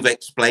 As you've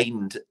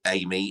explained,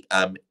 Amy,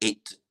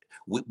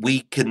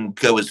 we can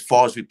go as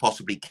far as we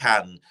possibly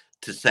can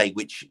to say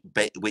which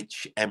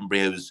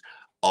embryos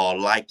are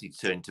likely to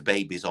turn into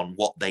babies on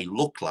what they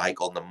look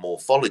like on the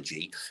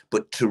morphology.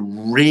 But to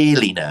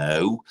really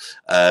know,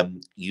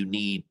 you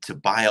need to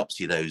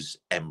biopsy those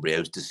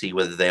embryos to see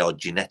whether they are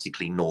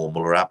genetically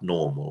normal or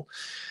abnormal.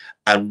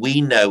 And we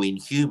know in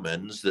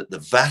humans that the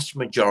vast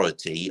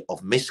majority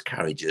of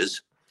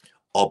miscarriages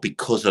are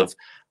because of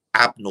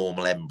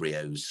abnormal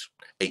embryos.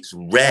 It's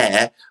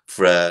rare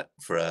for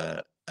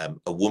a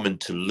woman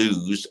to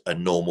lose a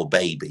normal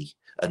baby,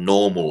 a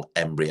normal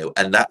embryo,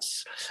 and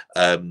that's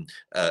and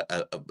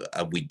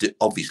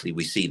obviously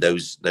we see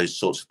those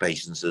sorts of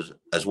patients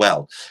as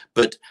well.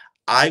 But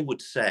I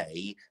would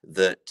say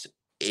that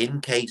in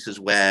cases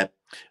where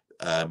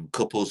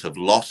couples have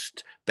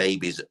lost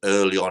babies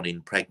early on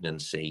in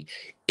pregnancy,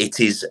 it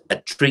is a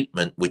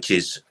treatment which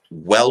is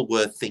well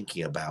worth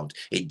thinking about.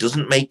 It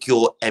doesn't make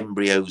your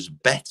embryos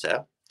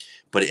better,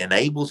 but it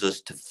enables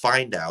us to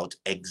find out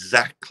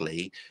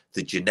exactly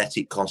the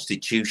genetic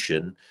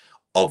constitution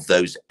of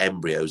those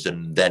embryos,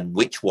 and then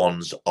which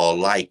ones are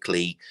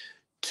likely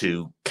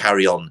to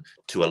carry on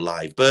to a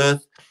live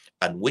birth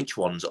and which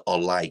ones are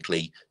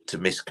likely to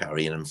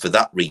miscarry. And for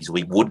that reason,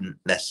 we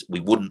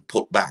wouldn't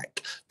put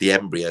back the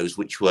embryos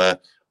which were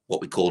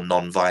what we call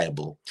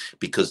non-viable,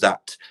 because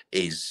that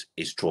is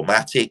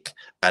traumatic,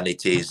 and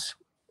it is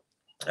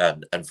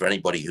and for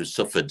anybody who's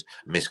suffered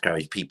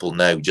miscarriage, people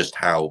know just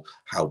how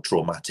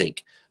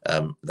traumatic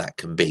that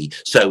can be.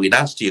 So in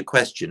answer to your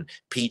question,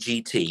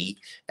 PGTA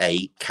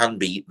can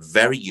be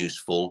very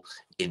useful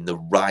in the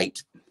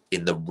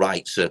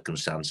right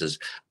circumstances,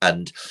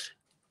 and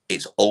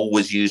it's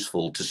always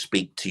useful to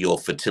speak to your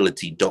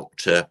fertility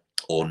doctor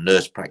or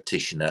nurse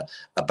practitioner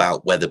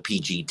about whether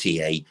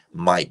PGTA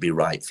might be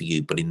right for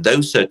you. But in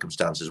those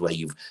circumstances where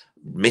you've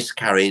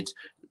miscarried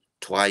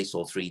twice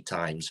or three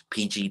times,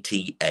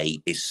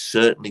 PGTA is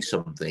certainly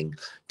something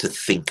to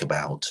think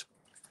about.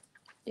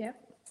 Yeah,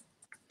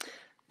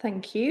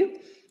 thank you.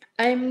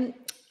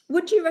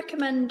 Would you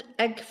recommend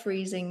egg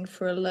freezing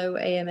for a low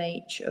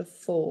AMH of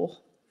 4?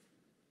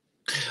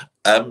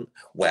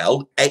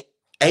 Well,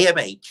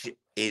 AMH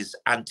is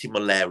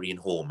anti-Müllerian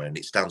hormone.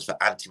 It stands for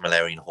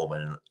anti-Müllerian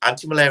hormone.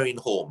 Anti-Müllerian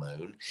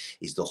hormone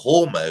is the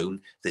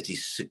hormone that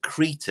is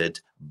secreted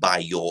by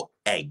your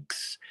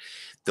eggs.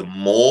 The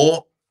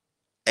more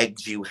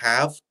eggs you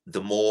have,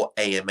 the more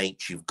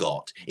AMH you've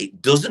got.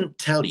 It doesn't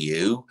tell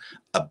you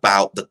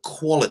about the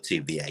quality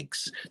of the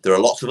eggs. There are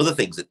lots of other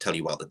things that tell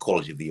you about the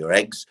quality of your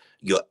eggs,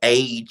 your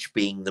age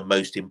being the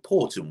most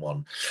important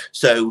one.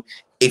 So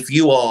if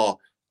you are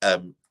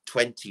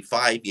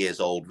 25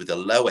 years old with a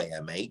low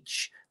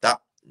AMH,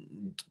 that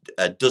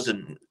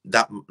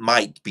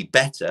might be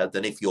better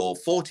than if you're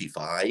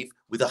 45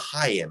 with a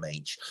high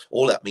AMH.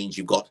 All that means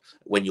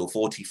when you're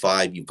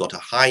 45, you've got a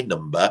high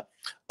number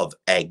of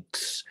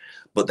eggs,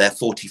 but they're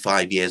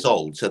 45 years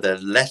old, so they're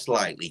less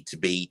likely to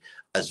be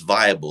as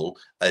viable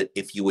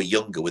if you were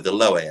younger with a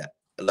low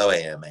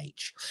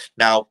AMH.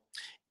 Now,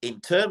 in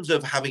terms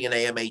of having an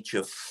AMH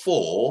of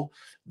 4,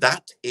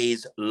 that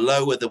is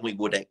lower than we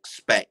would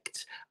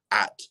expect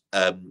at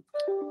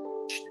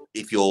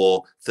if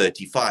you're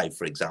 35,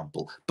 for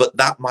example, but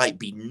that might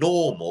be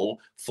normal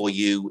for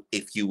you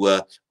if you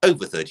were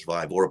over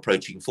 35 or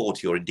approaching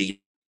 40 or indeed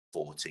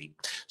 40.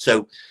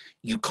 So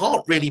you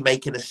can't really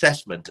make an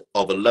assessment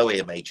of a low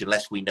AMH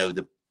unless we know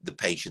the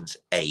patient's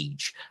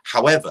age.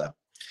 However,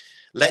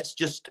 let's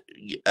just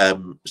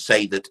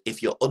say that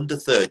if you're under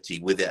 30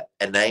 with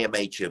an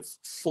AMH of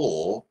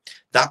 4,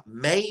 that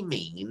may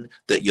mean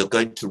that you're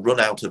going to run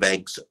out of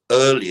eggs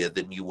earlier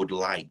than you would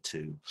like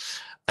to.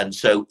 And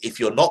so if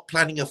you're not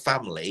planning a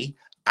family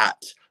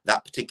at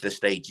that particular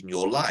stage in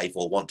your life,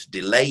 or want to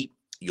delay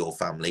your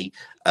family,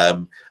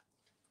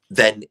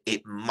 then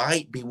it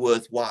might be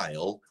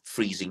worthwhile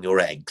freezing your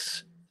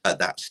eggs at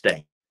that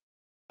stage.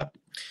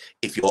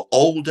 If you're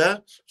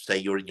older, say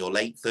you're in your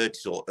late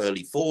 30s or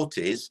early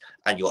 40s,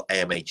 and your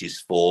AMH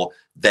is 4,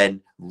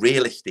 then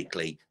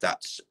realistically,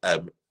 that's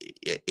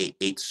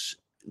it's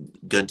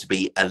going to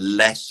be a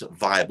less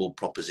viable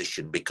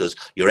proposition because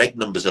your egg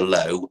numbers are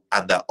low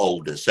and they're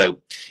older. So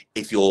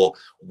if you're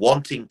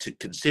wanting to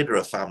consider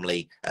a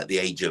family at the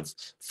age of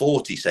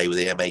 40, say with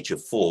the AMH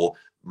of 4,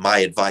 my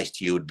advice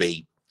to you would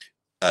be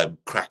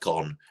crack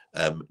on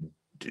and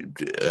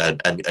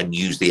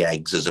use the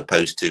eggs as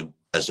opposed to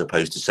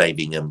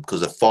saving them,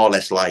 because they're far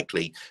less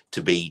likely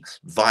to be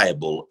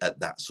viable at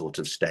that sort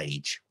of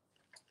stage.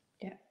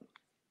 Yeah.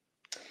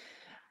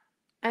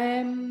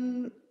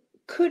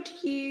 Could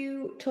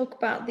you talk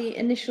about the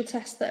initial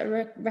tests that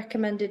are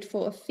recommended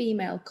for a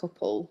female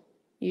couple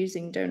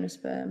using donor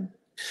sperm?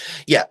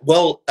 Yeah,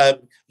 well,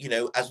 you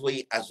know, as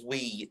we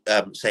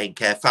say in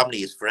care,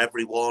 family is for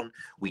everyone.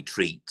 We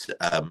treat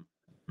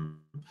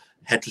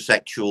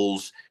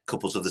heterosexuals,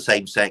 couples of the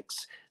same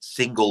sex,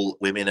 single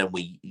women, and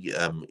we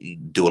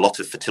do a lot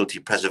of fertility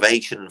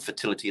preservation and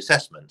fertility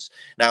assessments.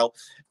 Now,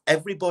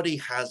 everybody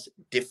has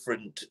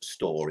different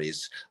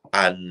stories,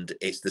 and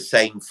it's the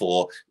same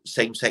for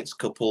same-sex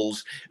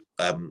couples.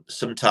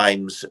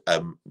 Sometimes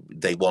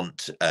they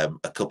want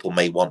a couple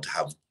may want to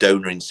have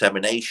donor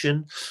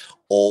insemination,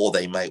 or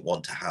they might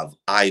want to have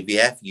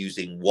IVF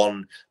using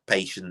one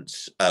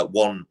patient's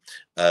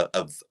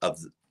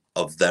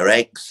of their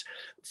eggs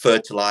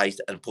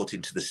fertilized and put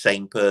into the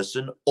same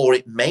person. Or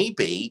it may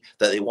be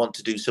that they want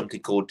to do something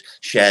called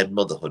shared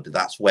motherhood.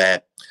 That's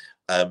where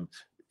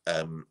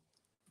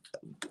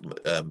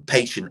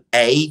patient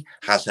A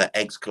has her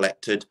eggs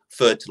collected,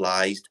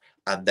 fertilized,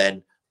 and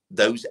then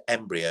those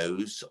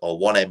embryos, or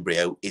one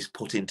embryo, is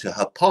put into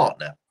her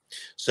partner,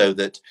 so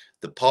that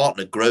the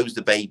partner grows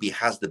the baby,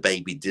 has the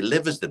baby,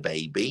 delivers the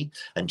baby,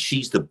 and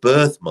she's the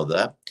birth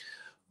mother,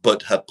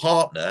 but her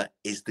partner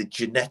is the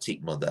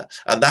genetic mother.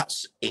 And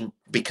that's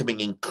becoming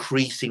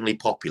increasingly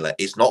popular.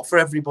 It's not for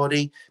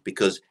everybody,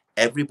 because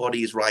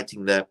everybody is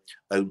writing their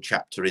own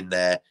chapter in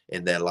their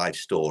life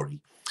story.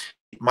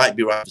 It might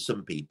be right for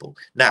some people.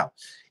 Now,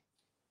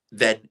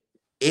 then,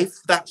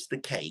 if that's the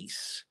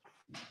case,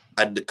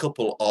 and the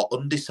couple are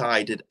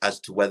undecided as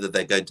to whether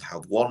they're going to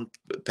have one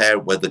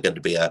parent, whether they're going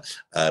to be a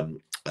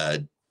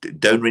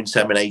donor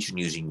insemination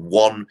using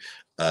one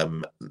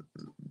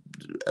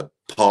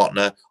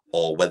partner,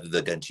 or whether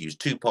they're going to use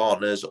 2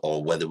 partners,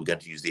 or whether we're going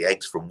to use the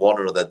eggs from one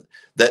or other,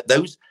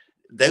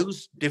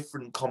 those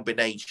different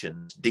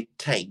combinations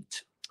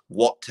dictate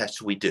what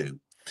tests we do.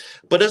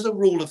 But as a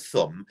rule of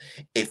thumb,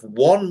 if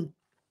one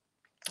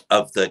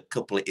of the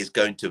couple is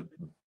going to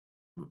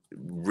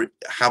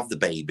have the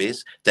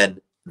babies, then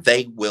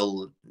they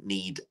will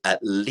need at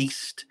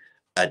least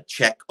a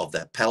check of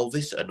their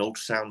pelvis, an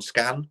ultrasound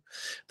scan.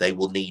 They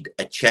will need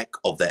a check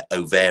of their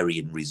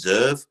ovarian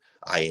reserve,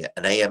 an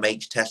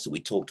AMH test that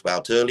we talked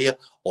about earlier,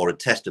 or a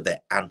test of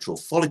their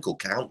antral follicle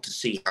count to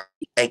see how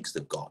many eggs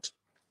they've got.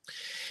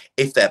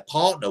 If their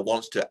partner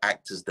wants to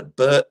act as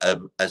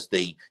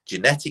the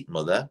genetic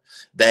mother,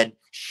 then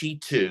she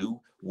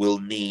too will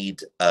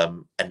need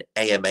an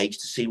AMH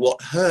to see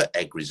what her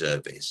egg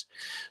reserve is.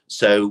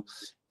 So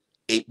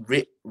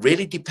it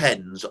really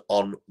depends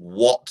on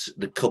what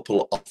the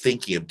couple are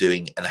thinking of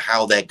doing and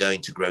how they're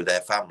going to grow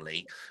their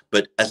family.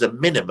 But as a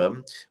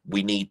minimum,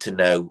 we need to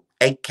know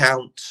egg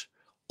count,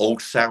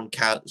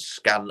 ultrasound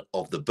scan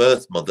of the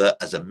birth mother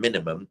as a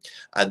minimum,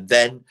 and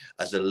then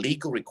as a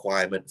legal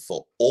requirement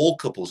for all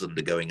couples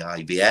undergoing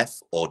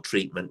IVF or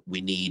treatment,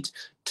 we need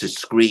to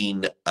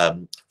screen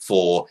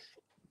for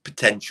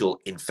potential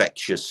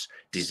infectious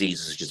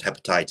diseases such as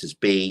hepatitis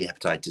B,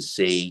 hepatitis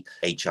C,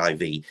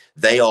 HIV.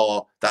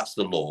 That's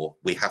the law.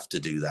 We have to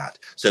do that.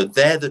 So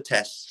they're the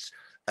tests,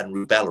 and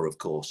rubella, of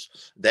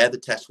course, they're the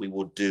tests we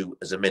would do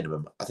as a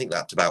minimum. I think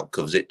that about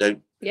covers it,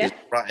 don't? Yeah. Is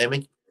that right,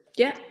 Amy?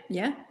 Yeah,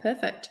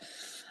 perfect.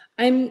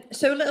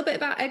 So a little bit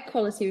about egg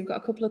quality. We've got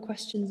a couple of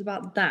questions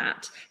about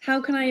that. How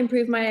can I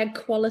improve my egg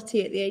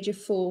quality at the age of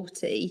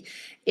 40?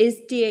 Is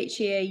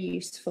DHEA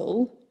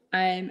useful?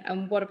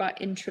 And what about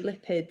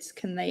intralipids?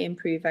 Can they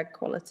improve egg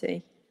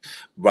quality?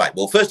 Right.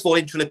 Well, first of all,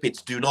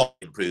 intralipids do not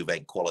improve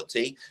egg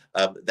quality.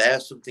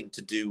 They're something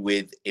to do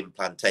with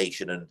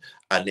implantation,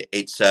 and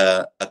it's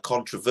a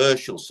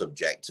controversial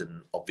subject.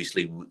 And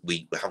obviously,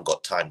 we haven't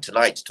got time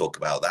tonight to talk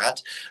about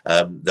that.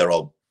 There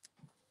are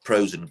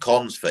pros and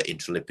cons for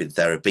intralipid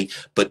therapy,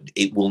 but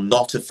it will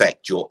not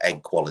affect your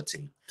egg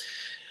quality.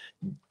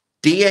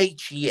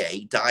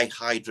 DHEA,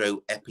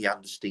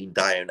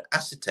 dihydroepiandrosterone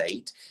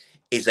acetate,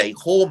 is a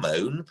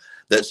hormone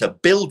that's a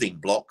building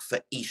block for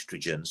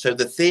estrogen. So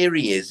the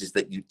theory is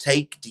that you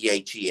take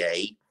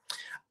DHEA,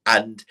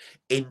 and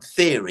in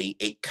theory,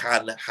 it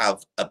can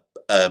have a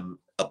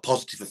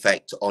positive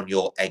effect on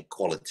your egg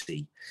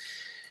quality.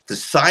 The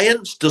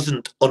science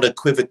doesn't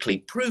unequivocally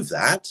prove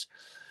that,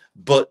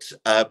 but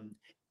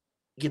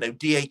you know,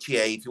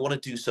 DHEA, if you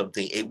want to do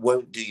something, it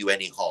won't do you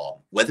any harm.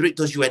 Whether it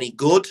does you any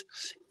good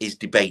is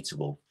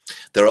debatable.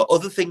 There are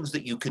other things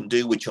that you can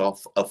do which are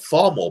of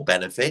far more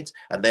benefit,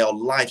 and they are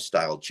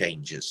lifestyle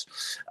changes.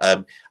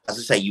 As I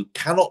say, you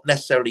cannot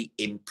necessarily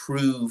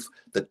improve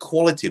the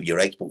quality of your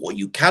eggs, but what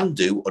you can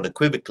do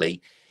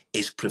unequivocally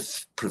is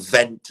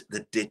prevent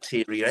the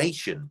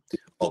deterioration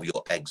of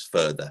your eggs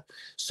further.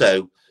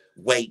 So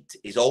weight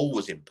is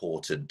always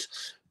important.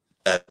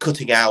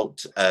 Cutting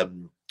out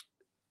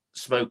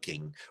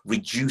smoking,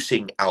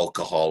 reducing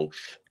alcohol,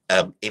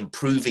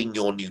 improving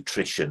your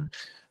nutrition,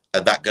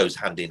 and that goes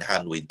hand in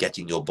hand with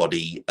getting your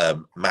body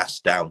mass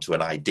down to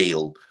an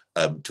ideal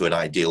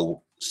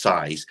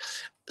size.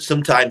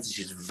 Sometimes this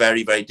is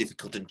very, very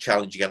difficult and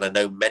challenging, and I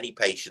know many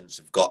patients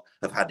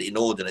have had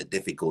inordinate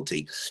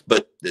difficulty,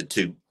 but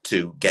to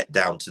get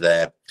down to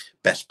their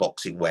best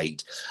boxing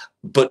weight.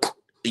 But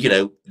you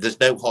know, there's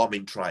no harm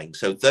in trying.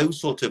 So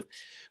those sort of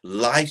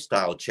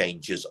lifestyle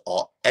changes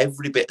are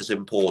every bit as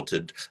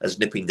important as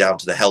nipping down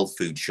to the health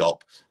food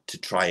shop to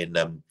try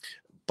and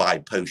buy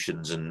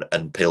potions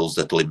and pills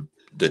that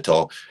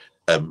are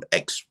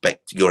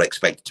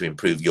expected to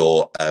improve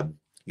your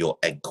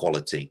egg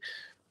quality.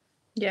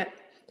 Yeah,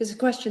 there's a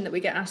question that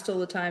we get asked all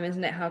the time,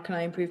 isn't it? How can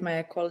I improve my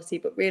egg quality?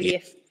 But really, yeah,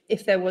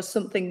 if there was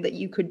something that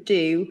you could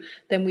do,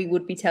 then we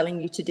would be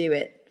telling you to do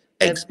it.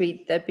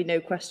 There'd be no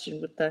question,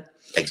 would there?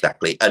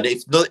 Exactly. And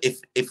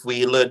if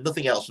we learn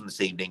nothing else from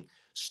this evening,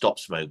 stop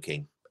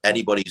smoking.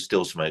 Anybody who's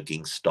still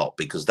smoking, stop,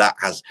 because that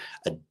has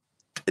a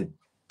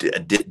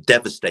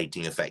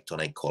devastating effect on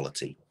egg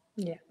quality.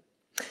 Yeah.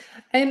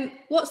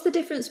 What's the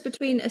difference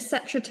between a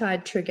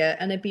cetrotide trigger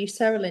and a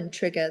buserelin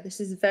trigger? This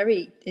is a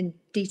very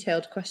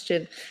detailed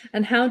question.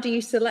 And how do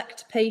you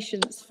select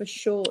patients for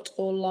short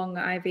or long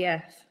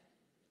IVF?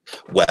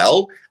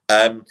 Well,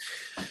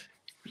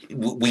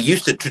 we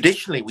used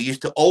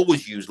to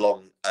always use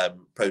long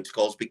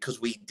protocols because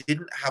we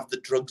didn't have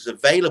the drugs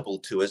available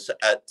to us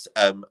at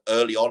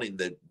early on in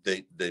the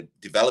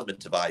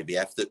development of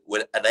IVF that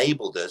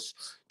enabled us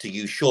to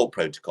use short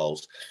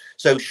protocols.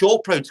 So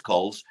short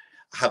protocols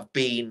have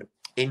been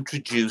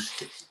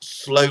introduced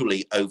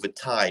slowly over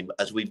time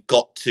as we've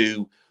got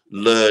to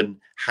learn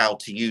how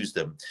to use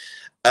them.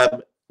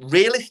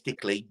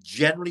 Realistically,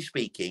 generally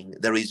speaking,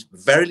 there is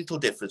very little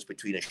difference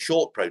between a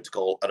short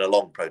protocol and a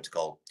long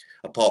protocol,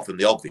 apart from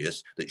the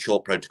obvious that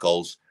short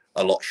protocols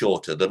are a lot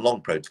shorter than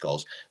long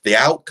protocols. The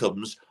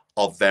outcomes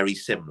are very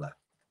similar.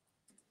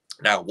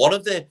 Now, one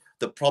of the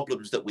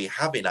problems that we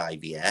have in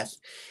IVF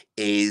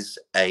is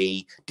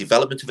a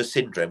development of a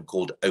syndrome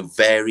called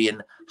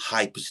ovarian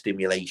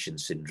hyperstimulation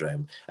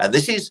syndrome. And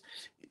this is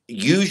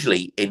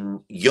usually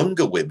in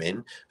younger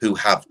women who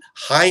have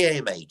high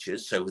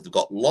AMHs, so they've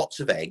got lots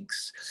of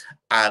eggs,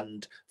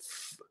 and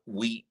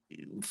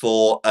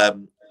for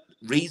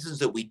reasons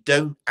that we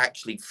don't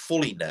actually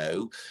fully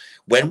know,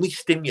 when we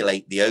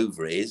stimulate the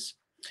ovaries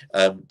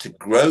to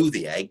grow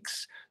the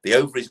eggs, the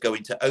ovaries go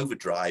into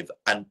overdrive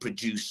and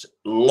produce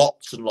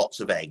lots and lots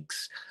of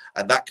eggs.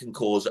 And that can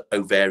cause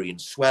ovarian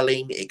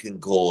swelling. It can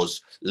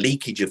cause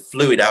leakage of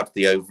fluid out of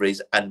the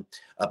ovaries and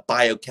a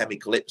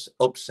biochemical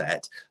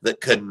upset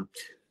that can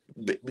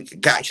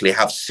actually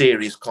have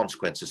serious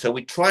consequences. So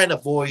we try and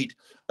avoid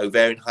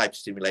ovarian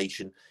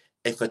hyperstimulation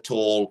if at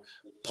all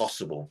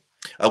possible.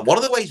 And one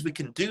of the ways we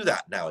can do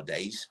that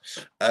nowadays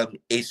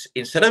is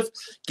instead of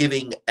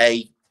giving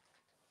a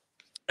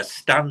a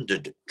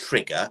standard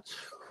trigger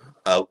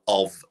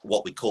of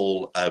what we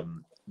call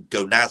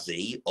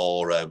gonazi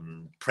or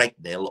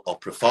pregnil or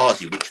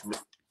prophasi, which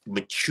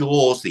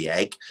matures the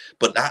egg,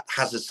 but that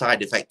has a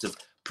side effect of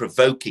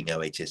provoking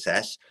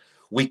OHSS.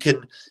 We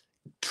can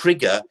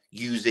trigger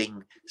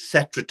using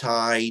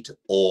cetratide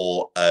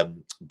or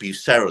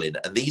buserelin,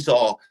 and these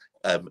are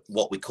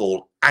what we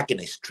call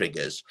agonist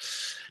triggers.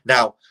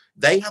 Now,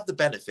 they have the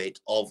benefit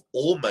of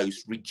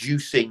almost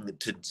reducing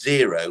to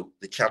zero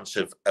the chance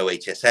of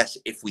OHSS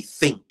if we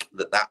think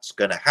that that's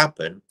going to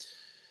happen.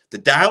 The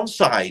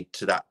downside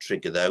to that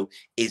trigger, though,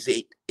 is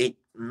it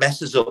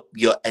messes up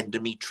your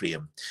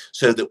endometrium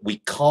so that we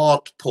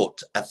can't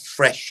put a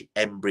fresh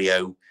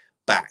embryo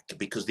back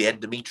because the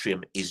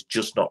endometrium is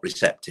just not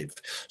receptive.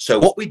 So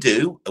what we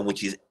do, and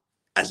which is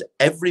as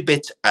every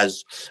bit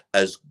as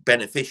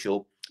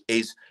beneficial,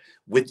 is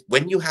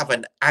when you have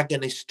an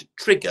agonist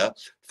trigger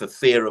for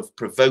fear of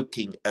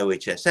provoking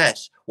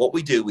OHSS, what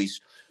we do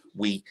is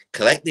we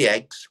collect the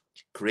eggs,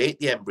 create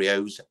the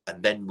embryos,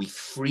 and then we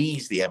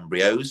freeze the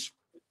embryos,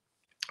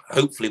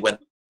 hopefully when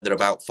they're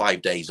about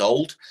 5 days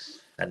old,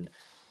 and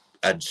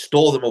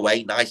store them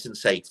away nice and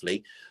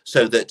safely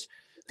so that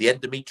the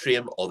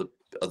endometrium or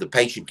the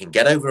patient can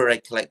get over her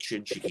egg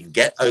collection, she can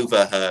get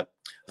over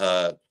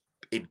her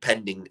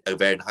impending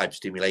ovarian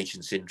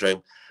hyperstimulation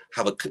syndrome,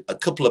 have a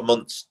couple of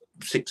months,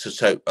 6 or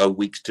so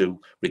weeks to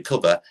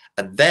recover,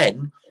 and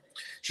then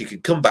she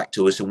can come back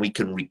to us and we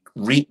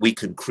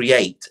can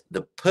create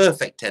the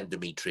perfect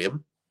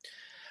endometrium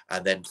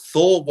and then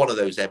thaw one of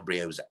those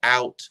embryos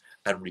out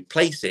and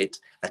replace it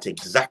at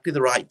exactly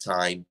the right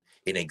time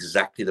in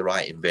exactly the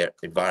right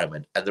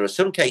environment. And there are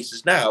some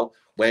cases now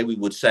where we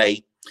would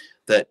say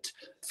that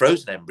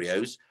frozen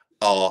embryos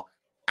are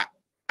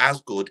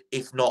as good,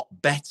 if not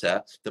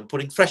better, than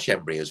putting fresh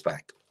embryos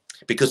back.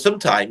 Because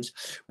sometimes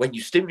when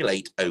you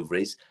stimulate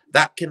ovaries,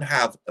 that can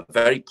have a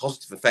very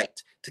positive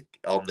effect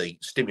on the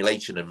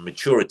stimulation and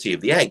maturity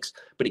of the eggs,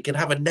 but it can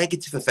have a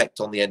negative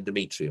effect on the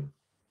endometrium.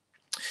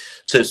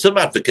 So some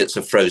advocates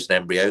of frozen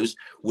embryos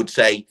would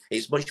say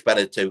it's much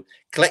better to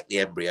collect the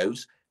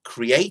embryos,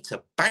 create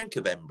a bank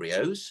of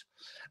embryos,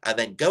 and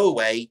then go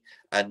away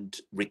and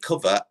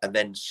recover and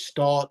then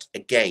start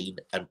again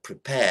and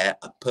prepare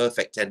a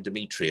perfect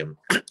endometrium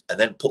and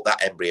then put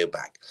that embryo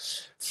back.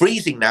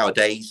 Freezing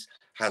nowadays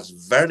has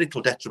very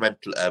little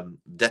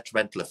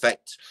detrimental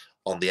effect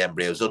on the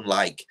embryos,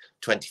 unlike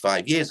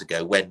 25 years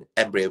ago when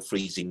embryo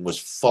freezing was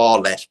far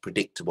less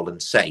predictable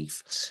and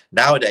safe.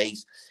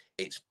 Nowadays,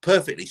 it's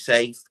perfectly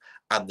safe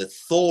and the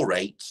thaw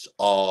rates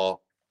are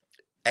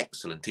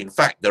excellent. In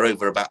fact, they're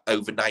over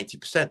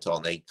 90%,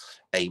 aren't they,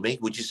 Amy?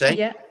 Would you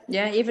say?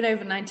 Yeah, even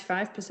over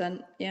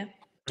 95%. Yeah.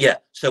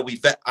 So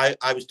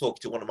I was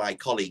talking to one of my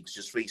colleagues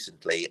just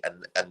recently,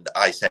 and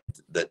I said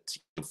that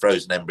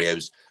frozen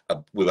embryos.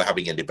 We were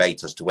having a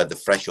debate as to whether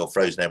fresh or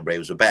frozen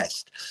embryos were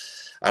best.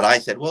 And I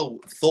said, well,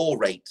 thaw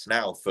rates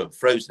now for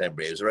frozen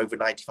embryos are over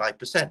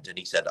 95%. And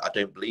he said, I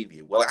don't believe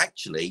you. Well,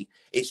 actually,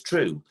 it's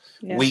true.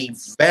 Yeah. We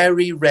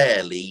very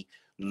rarely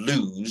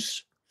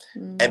lose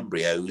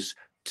embryos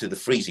to the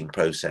freezing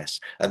process.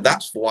 And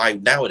that's why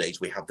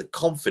nowadays we have the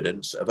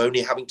confidence of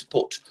only having to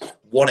put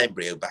one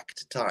embryo back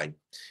at a time.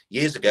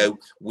 Years ago,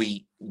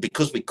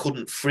 because we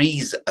couldn't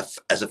freeze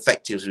as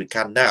effective as we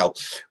can now,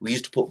 we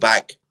used to put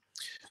back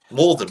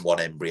more than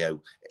one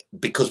embryo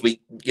because we,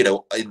 in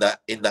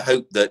the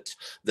hope that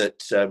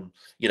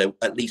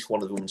at least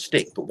one of them would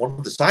stick. But one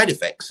of the side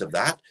effects of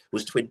that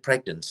was twin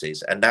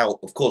pregnancies. And now,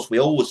 of course, we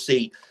always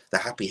see the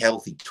happy,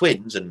 healthy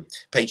twins, and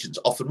patients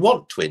often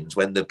want twins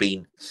when they've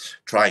been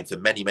trying for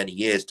many, many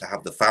years to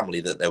have the family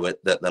that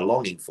they're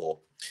longing for.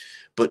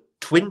 But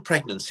twin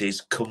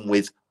pregnancies come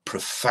with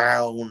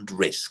profound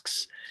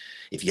risks.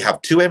 If you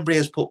have two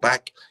embryos put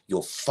back,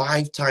 you're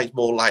 5 times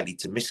more likely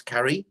to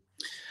miscarry.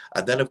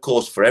 And then, of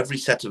course, for every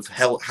set of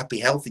happy,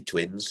 healthy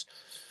twins,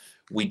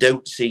 we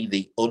don't see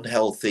the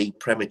unhealthy,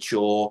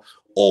 premature,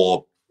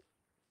 or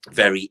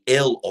very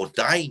ill or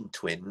dying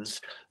twins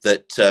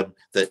that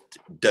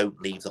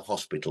don't leave the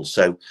hospital.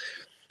 So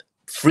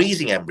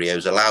freezing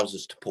embryos allows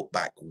us to put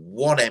back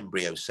one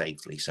embryo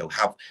safely. So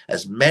have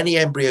as many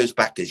embryos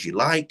back as you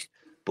like,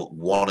 but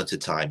one at a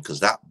time, because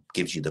that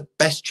gives you the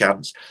best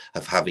chance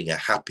of having a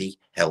happy,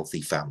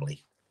 healthy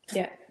family.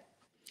 Yeah.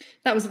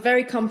 That was a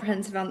very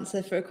comprehensive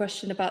answer for a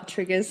question about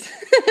triggers.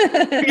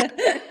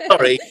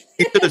 Sorry,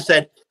 you could have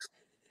said.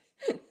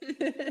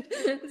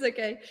 It's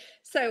okay.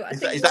 So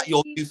is that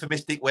your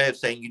euphemistic way of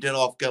saying you don't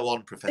have to go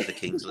on, Professor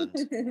Kingsland?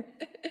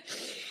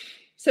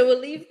 So we'll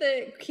leave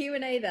the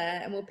Q&A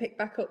there and we'll pick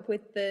back up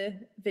with the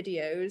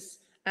videos.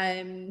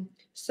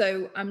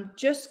 So I'm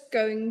just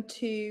going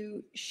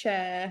to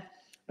share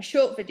a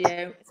short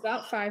video. It's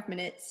about 5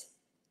 minutes,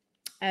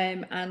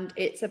 and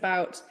it's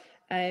about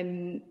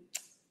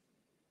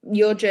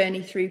your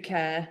journey through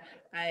care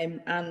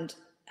and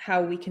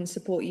how we can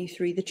support you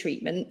through the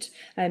treatment.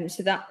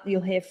 So that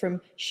you'll hear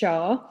from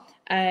Shah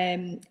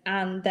and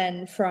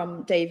then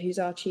from Dave, who's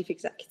our Chief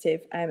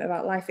Executive,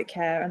 about Life at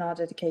Care and our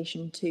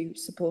dedication to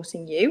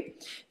supporting you.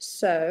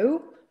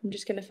 So I'm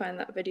just going to find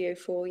that video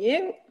for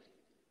you.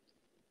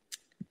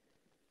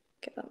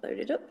 get that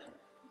loaded up.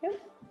 Yep.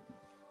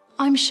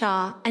 I'm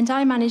Shah, and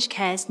I manage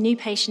Care's new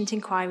patient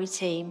inquiry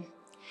team.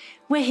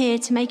 We're here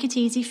to make it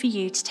easy for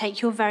you to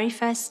take your very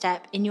first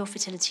step in your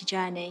fertility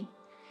journey.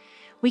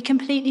 We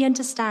completely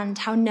understand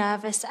how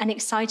nervous and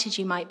excited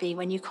you might be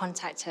when you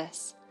contact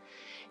us.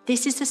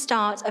 This is the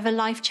start of a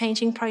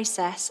life-changing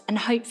process and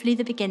hopefully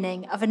the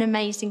beginning of an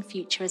amazing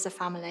future as a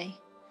family.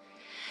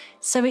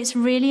 So it's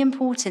really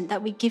important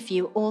that we give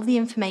you all the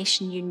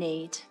information you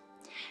need.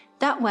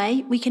 That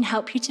way, we can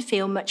help you to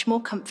feel much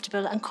more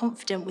comfortable and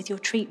confident with your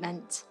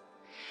treatment.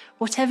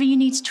 Whatever you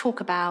need to talk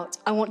about,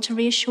 I want to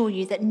reassure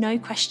you that no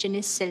question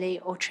is silly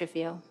or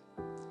trivial.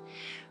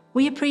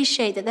 We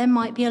appreciate that there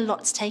might be a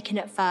lot to take in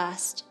at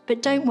first,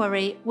 but don't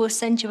worry, we'll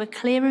send you a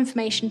clear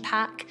information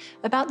pack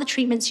about the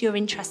treatments you're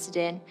interested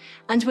in,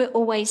 and we're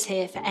always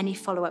here for any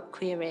follow-up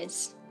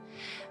queries.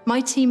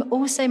 My team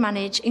also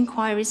manage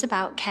inquiries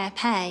about Care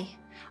Pay,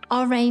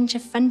 our range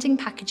of funding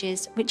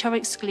packages which are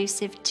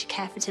exclusive to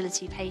Care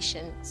Fertility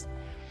patients.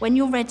 When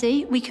you're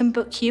ready, we can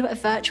book you a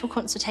virtual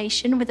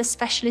consultation with a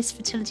specialist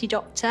fertility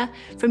doctor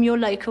from your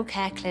local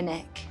care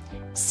clinic.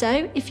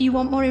 So, if you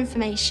want more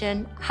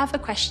information, have a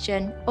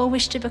question, or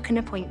wish to book an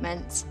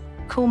appointment,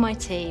 call my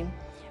team.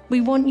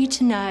 We want you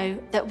to know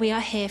that we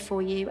are here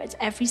for you at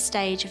every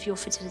stage of your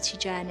fertility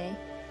journey.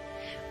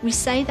 We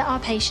say that our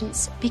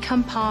patients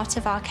become part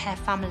of our care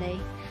family,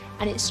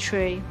 and it's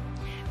true.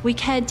 We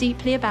care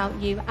deeply about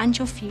you and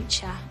your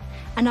future,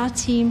 and our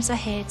teams are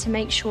here to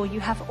make sure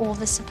you have all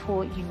the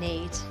support you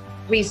need.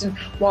 The reason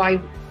why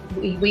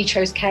we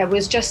chose Care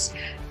was just,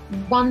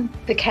 one,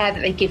 the care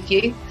that they give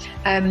you,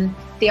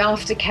 the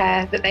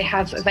aftercare that they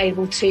have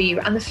available to you,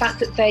 and the fact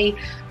that they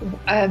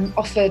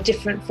offer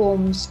different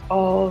forms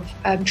of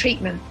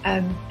treatment,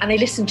 and they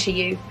listen to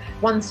you.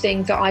 One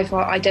thing that I've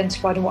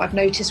identified and what I've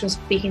noticed when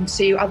speaking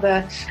to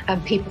other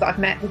people that I've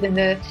met within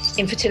the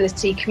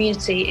infertility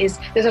community is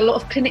there's a lot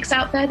of clinics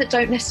out there that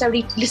don't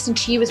necessarily listen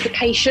to you as the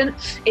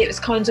patient. It was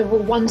kind of,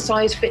 well, one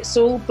size fits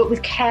all, but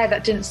with Care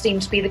that didn't seem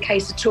to be the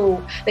case at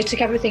all. They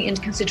took everything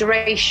into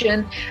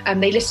consideration,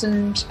 they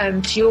listened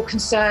to your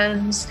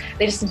concerns,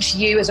 they listened to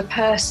you as a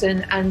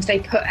person, and they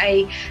put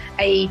a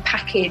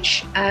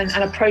package and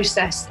a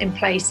process in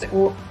place that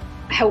will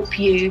help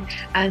you,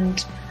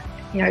 and,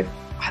 you know,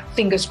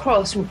 fingers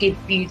crossed, will give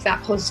you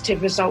that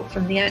positive result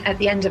at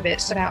the end of it.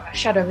 So without a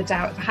shadow of a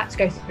doubt, if I had to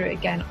go through it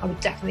again, I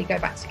would definitely go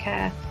back to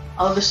Care.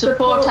 Oh, the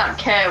support at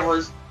Care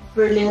was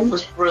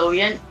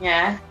brilliant,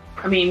 yeah.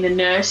 I mean, the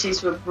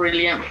nurses were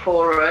brilliant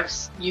for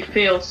us. You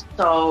feel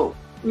so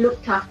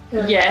looked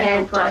after,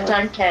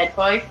 cared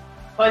by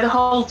the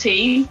whole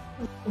team.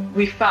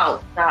 We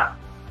felt that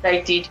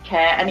they did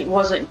care, and it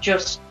wasn't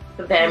just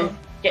for them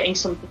getting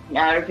something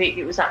out of it.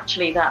 It was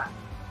actually that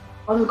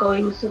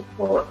ongoing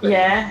support.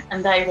 Yeah,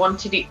 and they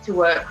wanted it to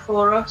work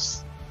for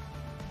us.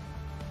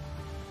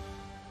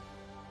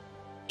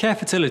 Care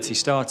Fertility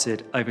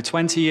started over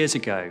 20 years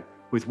ago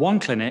with one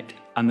clinic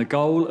and the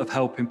goal of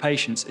helping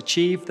patients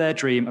achieve their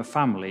dream of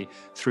family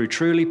through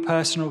truly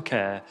personal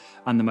care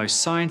and the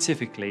most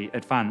scientifically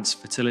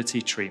advanced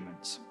fertility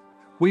treatments.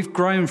 We've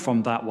grown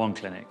from that one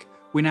clinic.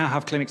 We now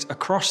have clinics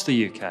across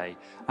the UK,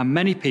 and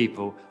many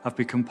people have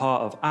become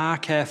part of our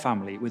care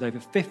family with over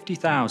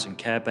 50,000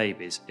 care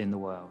babies in the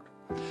world.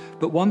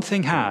 But one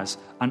thing has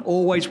and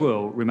always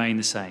will remain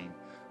the same.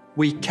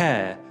 We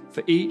care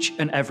for each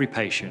and every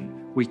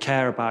patient. We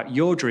care about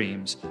your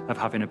dreams of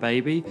having a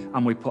baby,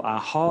 and we put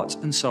our heart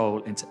and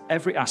soul into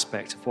every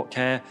aspect of what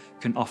Care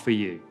can offer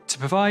you. To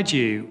provide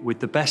you with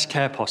the best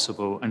care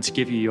possible and to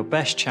give you your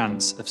best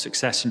chance of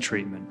success in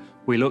treatment,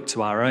 we look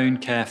to our own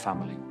care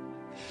family.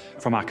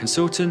 From our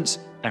consultants,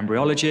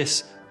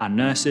 embryologists and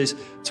nurses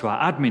to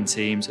our admin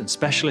teams and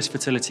specialist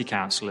fertility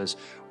counsellors,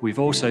 we've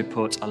also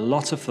put a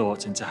lot of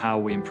thought into how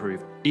we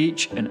improve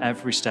each and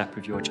every step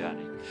of your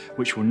journey,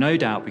 which will no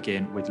doubt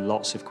begin with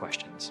lots of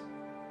questions.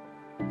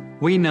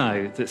 We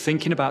know that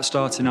thinking about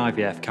starting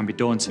IVF can be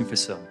daunting for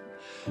some,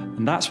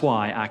 and that's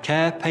why our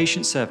care,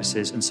 patient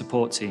services and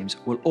support teams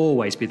will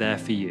always be there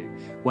for you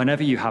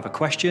whenever you have a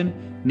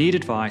question, need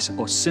advice,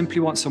 or simply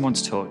want someone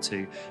to talk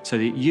to, so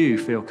that you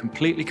feel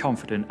completely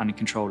confident and in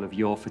control of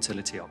your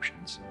fertility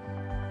options.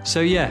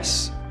 So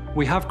yes,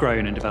 we have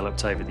grown and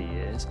developed over the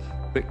years,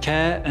 but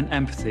care and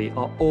empathy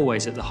are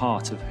always at the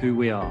heart of who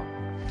we are.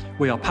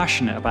 We are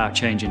passionate about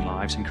changing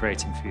lives and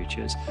creating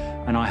futures,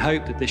 and I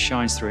hope that this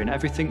shines through in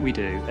everything we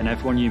do and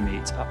everyone you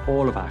meet at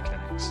all of our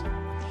clinics.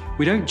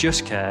 We don't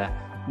just care,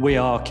 we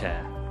are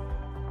Care.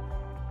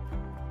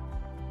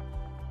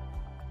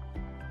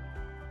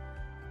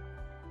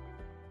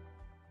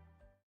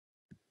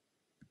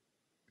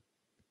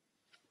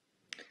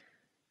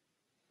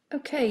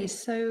 Okay,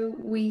 so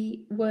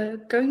we were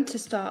going to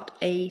start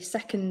a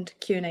second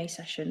Q&A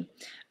session,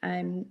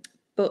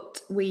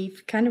 but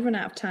we've kind of run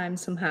out of time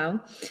somehow.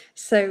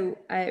 So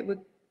we're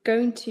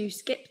going to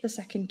skip the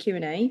second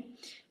Q&A,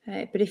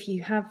 but if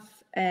you have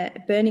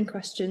burning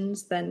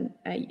questions, then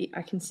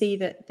I can see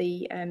that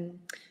the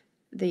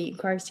the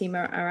inquiry team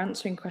are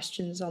answering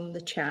questions on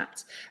the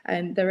chat.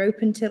 They're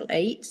open till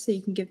 8, so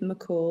you can give them a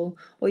call,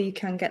 or you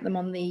can get them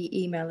on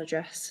the email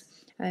address,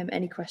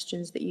 any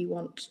questions that you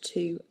want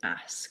to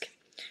ask.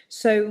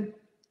 So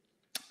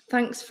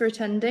thanks for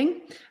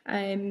attending.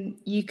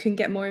 You can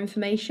get more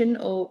information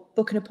or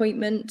book an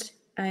appointment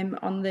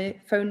on the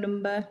phone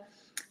number,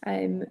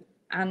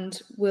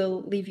 and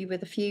we'll leave you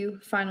with a few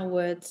final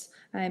words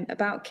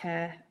about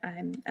care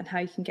and how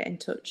you can get in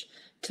touch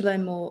to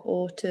learn more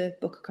or to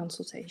book a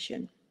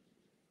consultation.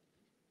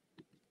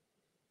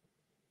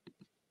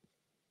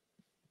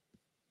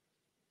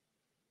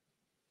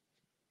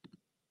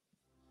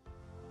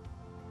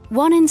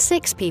 One in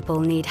 6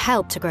 people need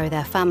help to grow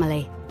their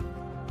family.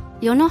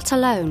 You're not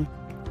alone.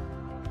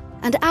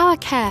 And our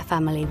Care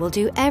family will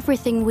do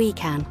everything we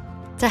can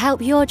to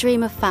help your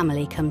dream of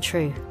family come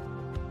true.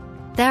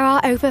 There are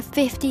over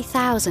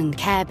 50,000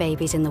 care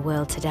babies in the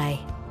world today,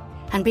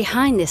 and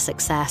behind this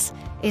success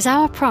is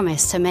our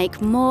promise to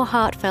make more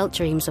heartfelt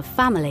dreams of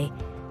family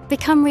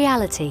become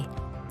reality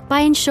by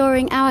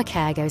ensuring our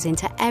care goes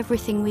into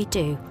everything we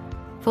do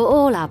for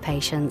all our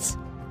patients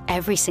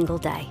every single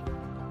day.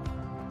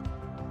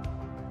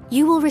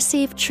 You will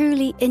receive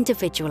truly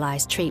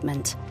individualised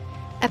treatment,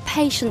 a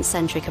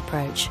patient-centric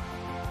approach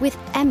with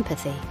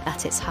empathy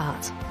at its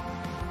heart.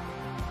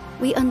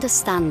 We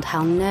understand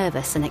how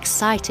nervous and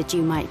excited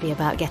you might be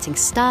about getting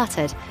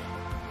started,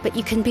 but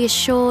you can be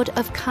assured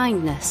of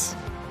kindness,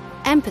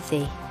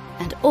 empathy,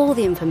 and all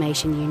the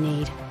information you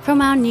need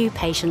from our new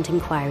patient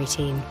inquiry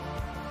team.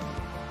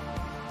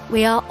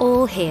 We are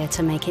all here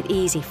to make it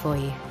easy for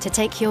you to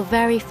take your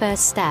very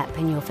first step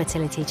in your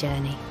fertility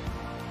journey.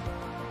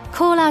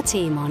 Call our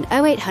team on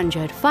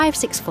 0800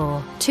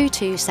 564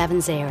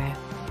 2270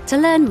 to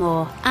learn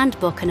more and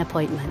book an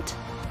appointment.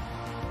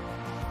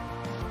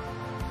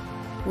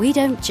 We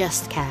don't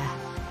just care,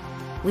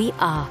 we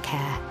are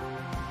care.